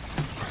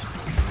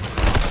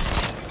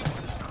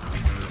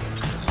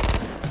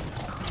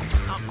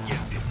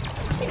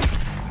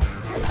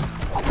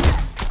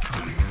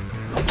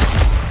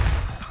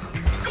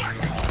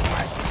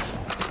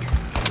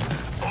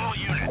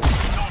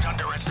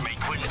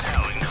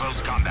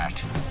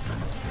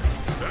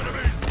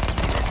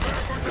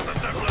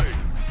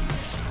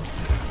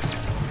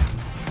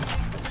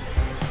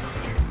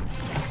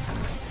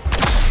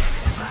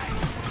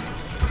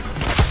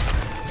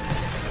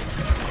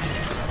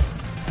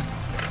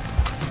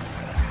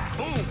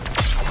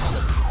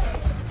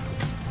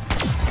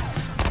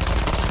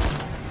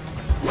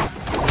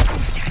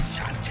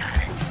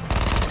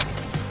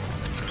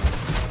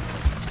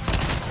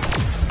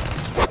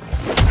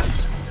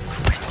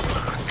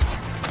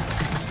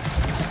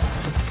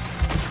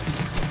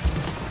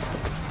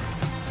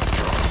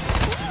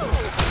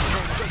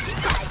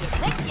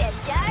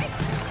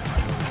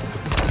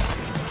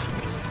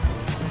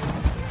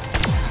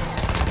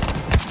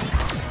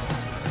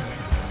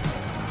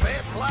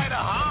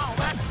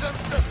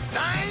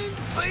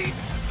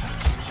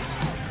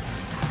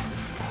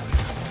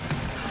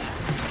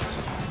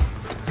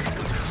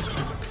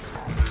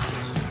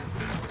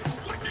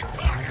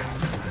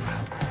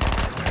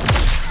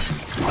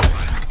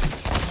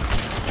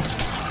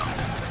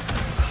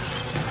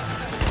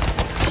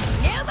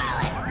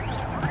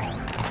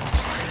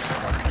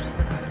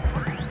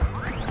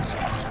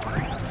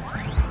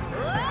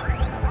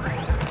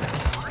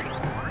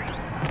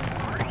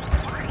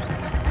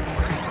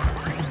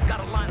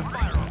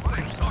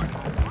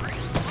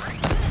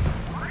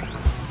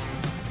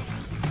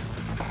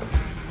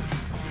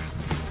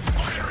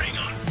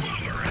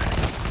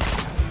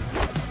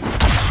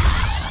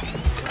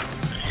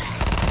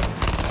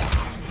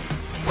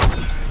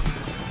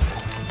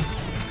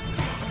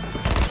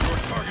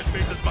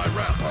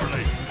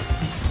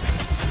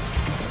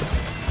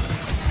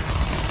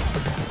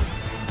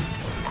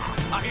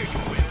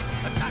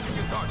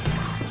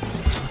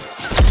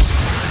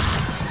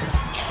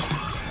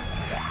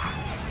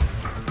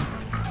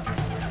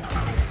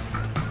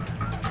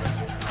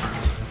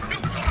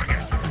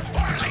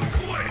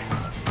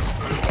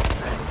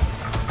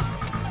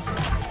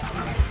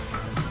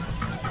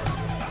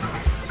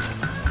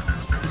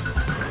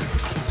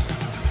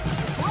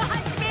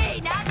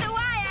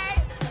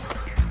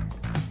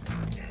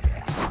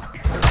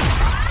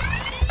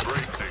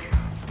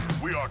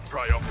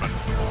 triumphant.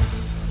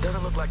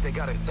 Doesn't look like they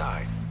got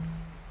inside.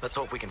 Let's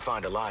hope we can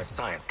find a live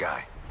science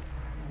guy.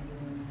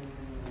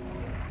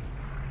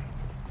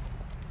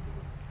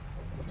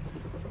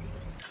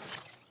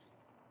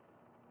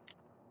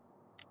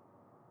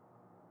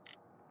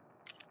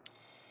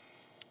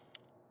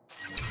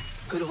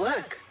 Good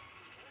work.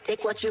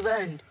 Take what you've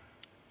earned.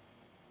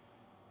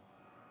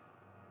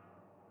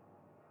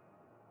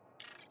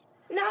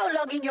 Now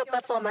log in your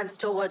performance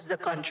towards the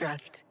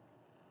contract.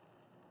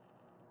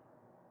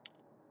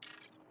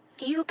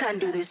 You can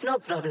do this, no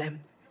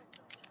problem.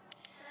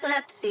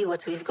 Let's see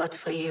what we've got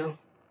for you.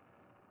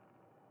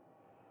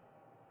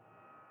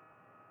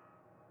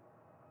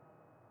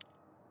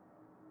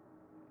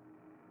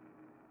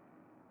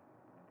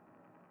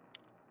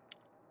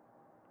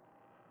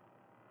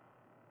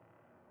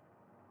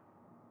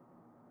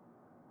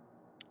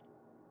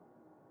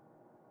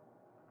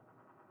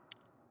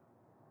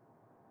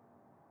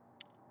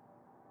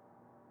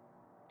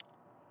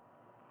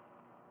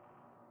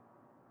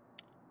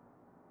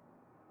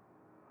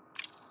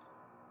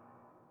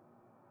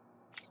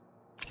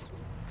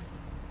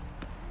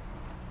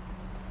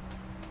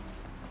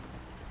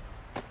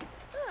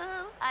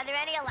 Are there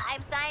any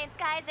alive science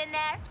guys in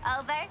there?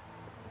 Over?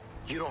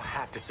 You don't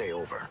have to say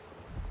over.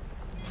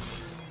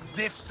 As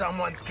if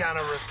someone's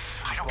gonna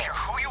I don't care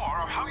who you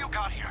are or how you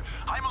got here.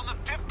 I'm on the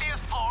 50th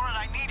floor and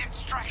I need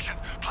extraction.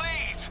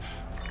 Please!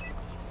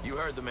 You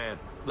heard the man.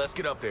 Let's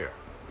get up there.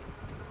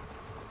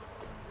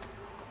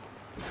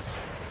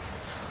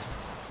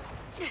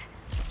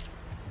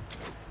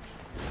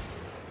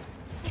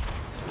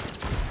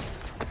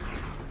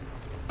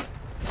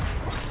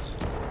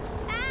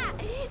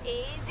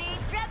 Easy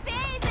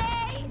trapeze!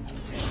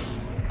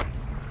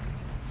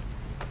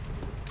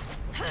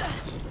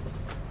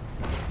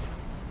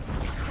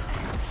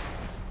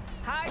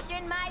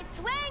 Harshen my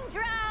swing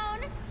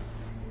drone!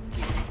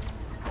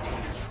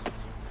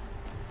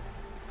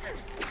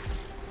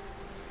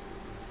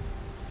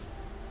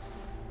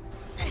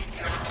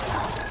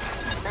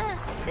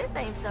 This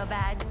ain't so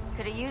bad.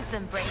 Could've used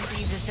some brain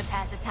teasers to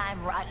pass the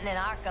time rotting in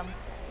Arkham.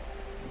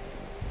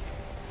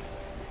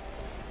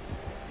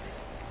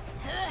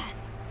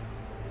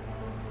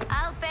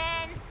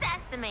 Open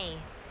sesame!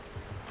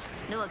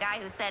 Knew a guy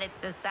who said it's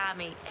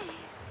sesame.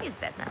 He's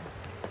dead now.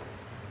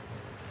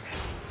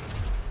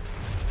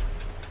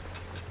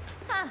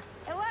 Huh,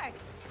 it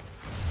worked.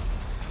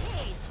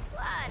 Sheesh,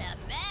 what a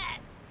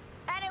mess.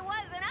 And it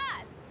wasn't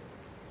us.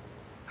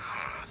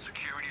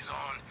 Security's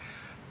on.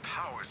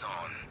 Power's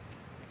on.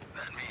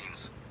 That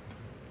means...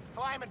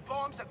 Flaming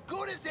bombs are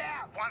good as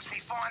out once we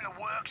find the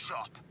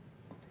workshop.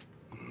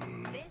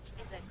 This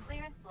is a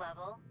clearance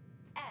level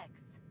X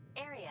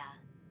area.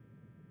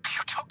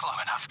 You took long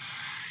enough.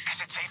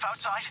 Is it safe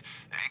outside?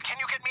 Can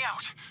you get me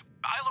out?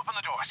 I'll open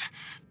the doors.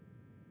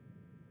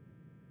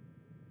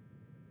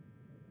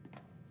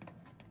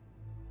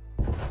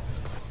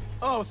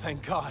 Oh,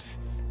 thank God.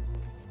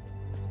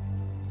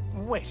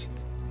 Wait,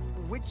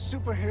 which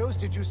superheroes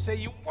did you say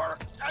you were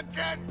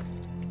again?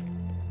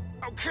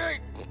 Okay,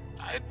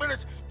 I admit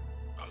it.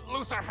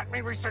 Luther had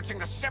me researching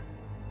the ship,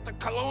 the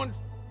colognes,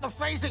 the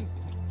phasing,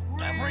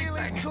 everything.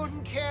 Really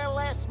couldn't care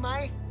less,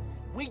 mate.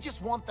 We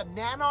just want the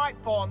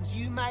nanite bombs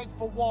you made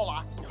for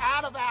Waller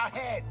out of our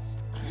heads.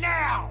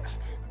 Now!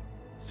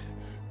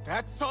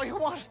 That's all you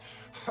want?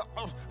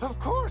 Of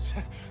course.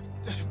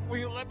 Will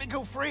you let me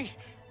go free?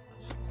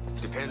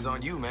 Depends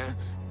on you, man.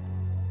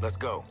 Let's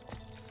go.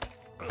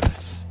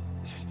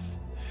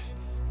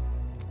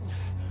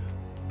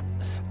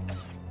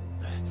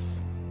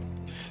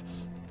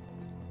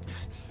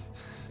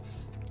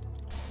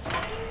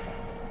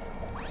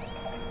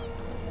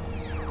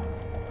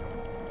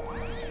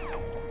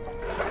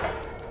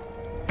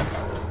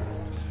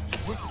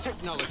 This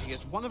technology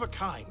is one of a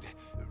kind.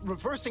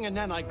 Reversing a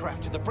nanite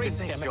graft to the brainstem.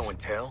 This ain't show and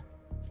tell.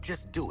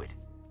 Just do it.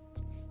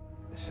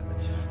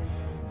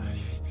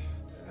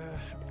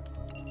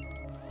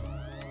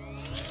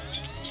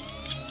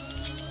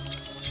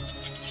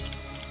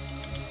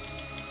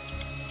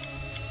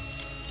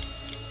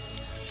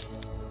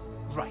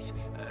 Right.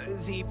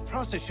 The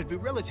process should be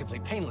relatively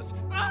painless.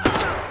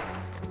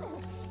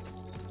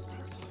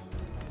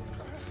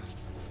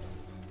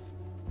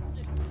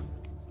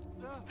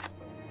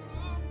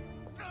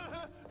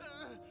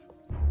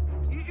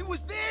 It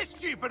was their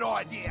stupid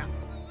idea.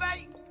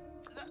 They...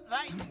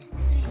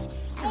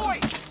 Boy!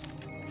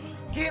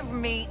 Give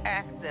me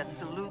access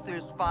to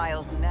Luther's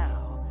files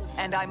now,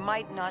 and I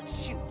might not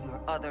shoot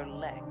your other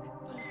leg.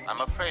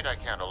 I'm afraid I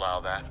can't allow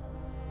that.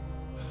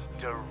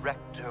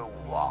 Director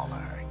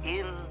Waller,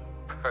 in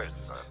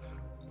person.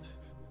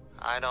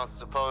 I don't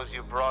suppose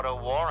you brought a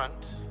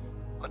warrant,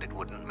 but it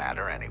wouldn't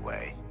matter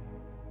anyway.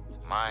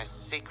 My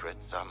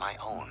secrets are my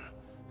own.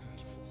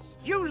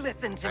 You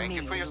listen to me. Thank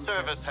you for your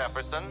service,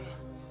 Happerson.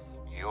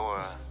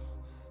 You're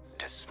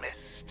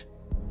dismissed.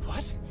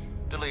 What?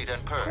 Delete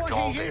and purge 20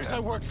 all years data. I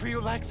worked for you,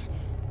 Lex.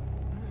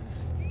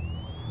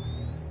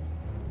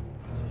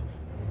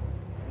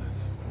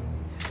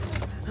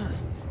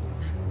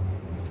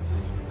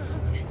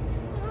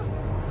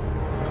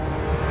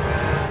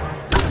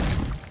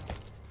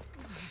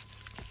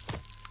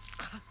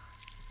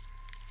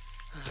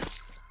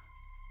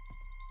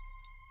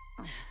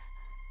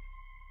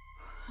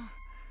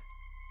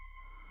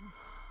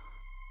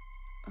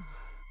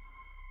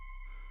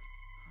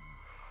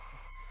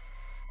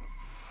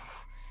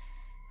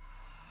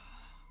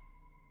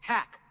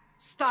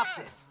 Stop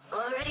this!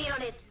 Already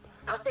on it.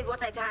 I'll save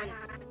what I can.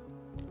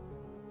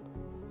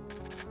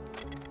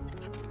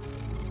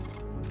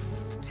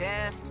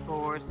 Task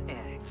Force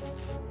X.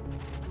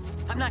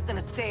 I'm not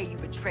gonna say you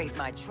betrayed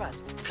my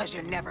trust, because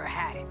you never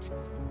had it.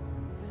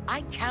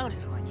 I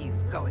counted on you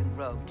going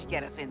rogue to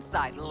get us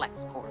inside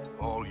LexCorp.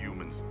 All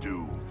humans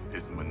do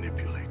is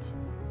manipulate.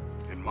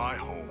 In my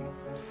home,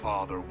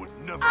 Father would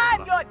never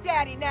I'm your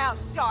daddy now,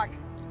 Shark!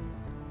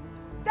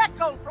 That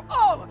goes for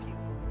all of you!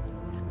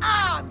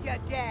 I'm your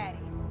daddy!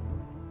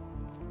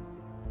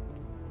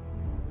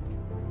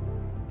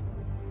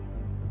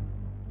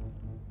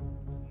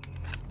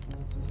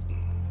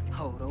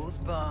 Oh, those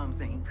bombs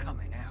ain't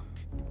coming out.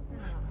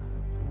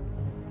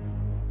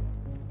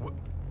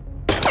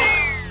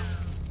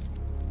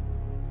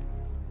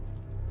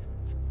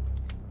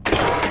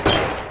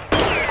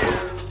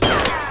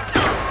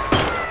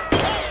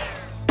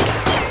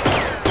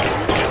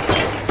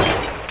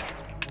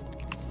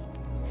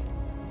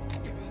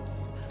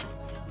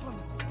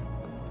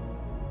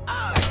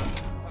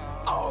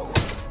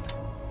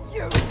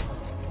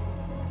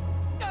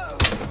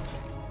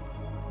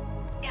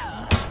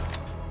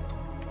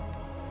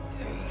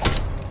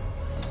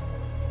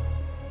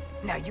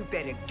 Now you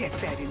better get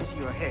that into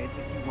your heads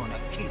if you want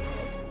to keep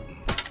it.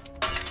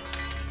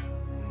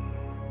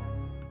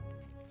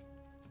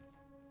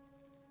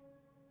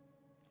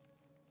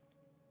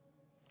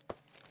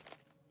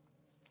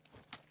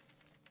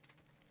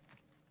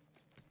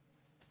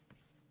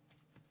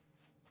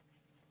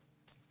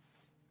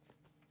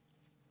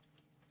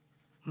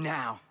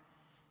 Now.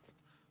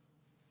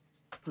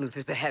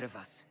 Luther's ahead of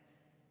us,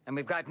 and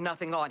we've got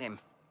nothing on him.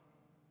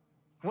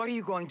 What are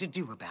you going to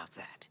do about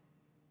that?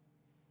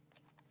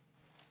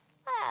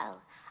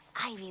 Well,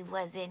 Ivy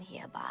was in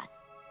here, boss.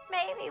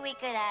 Maybe we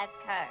could ask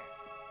her.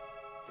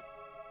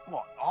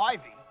 What,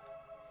 Ivy?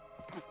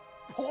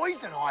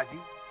 Poison Ivy?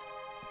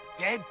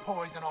 Dead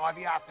Poison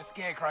Ivy after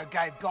Scarecrow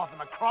gave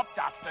Gotham a crop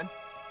dusting.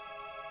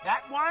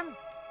 That one?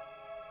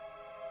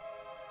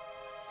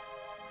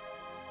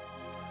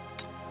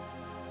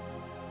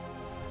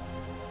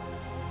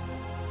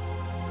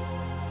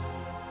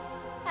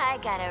 I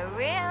got a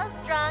real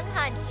strong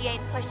hunch she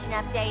ain't pushing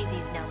up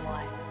daisies no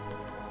more.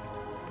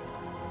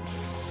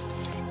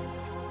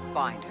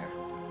 Find her.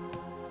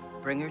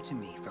 Bring her to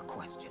me for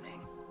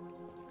questioning.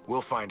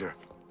 We'll find her.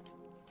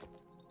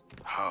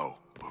 How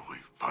will we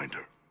find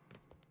her?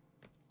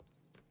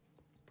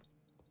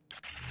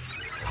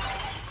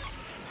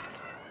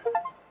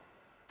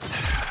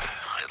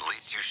 At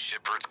least you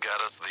shipperds got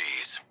us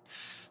these.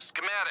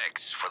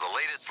 Schematics for the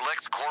latest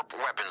LexCorp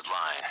weapons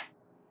line.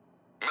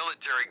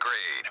 Military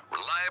grade,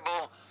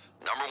 reliable,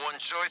 #1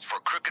 choice for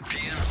crooked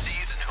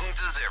PMCs and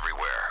juntas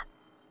everywhere.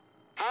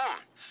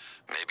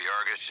 Maybe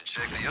Argus should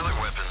check the other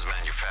weapons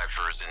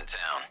manufacturers in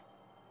town.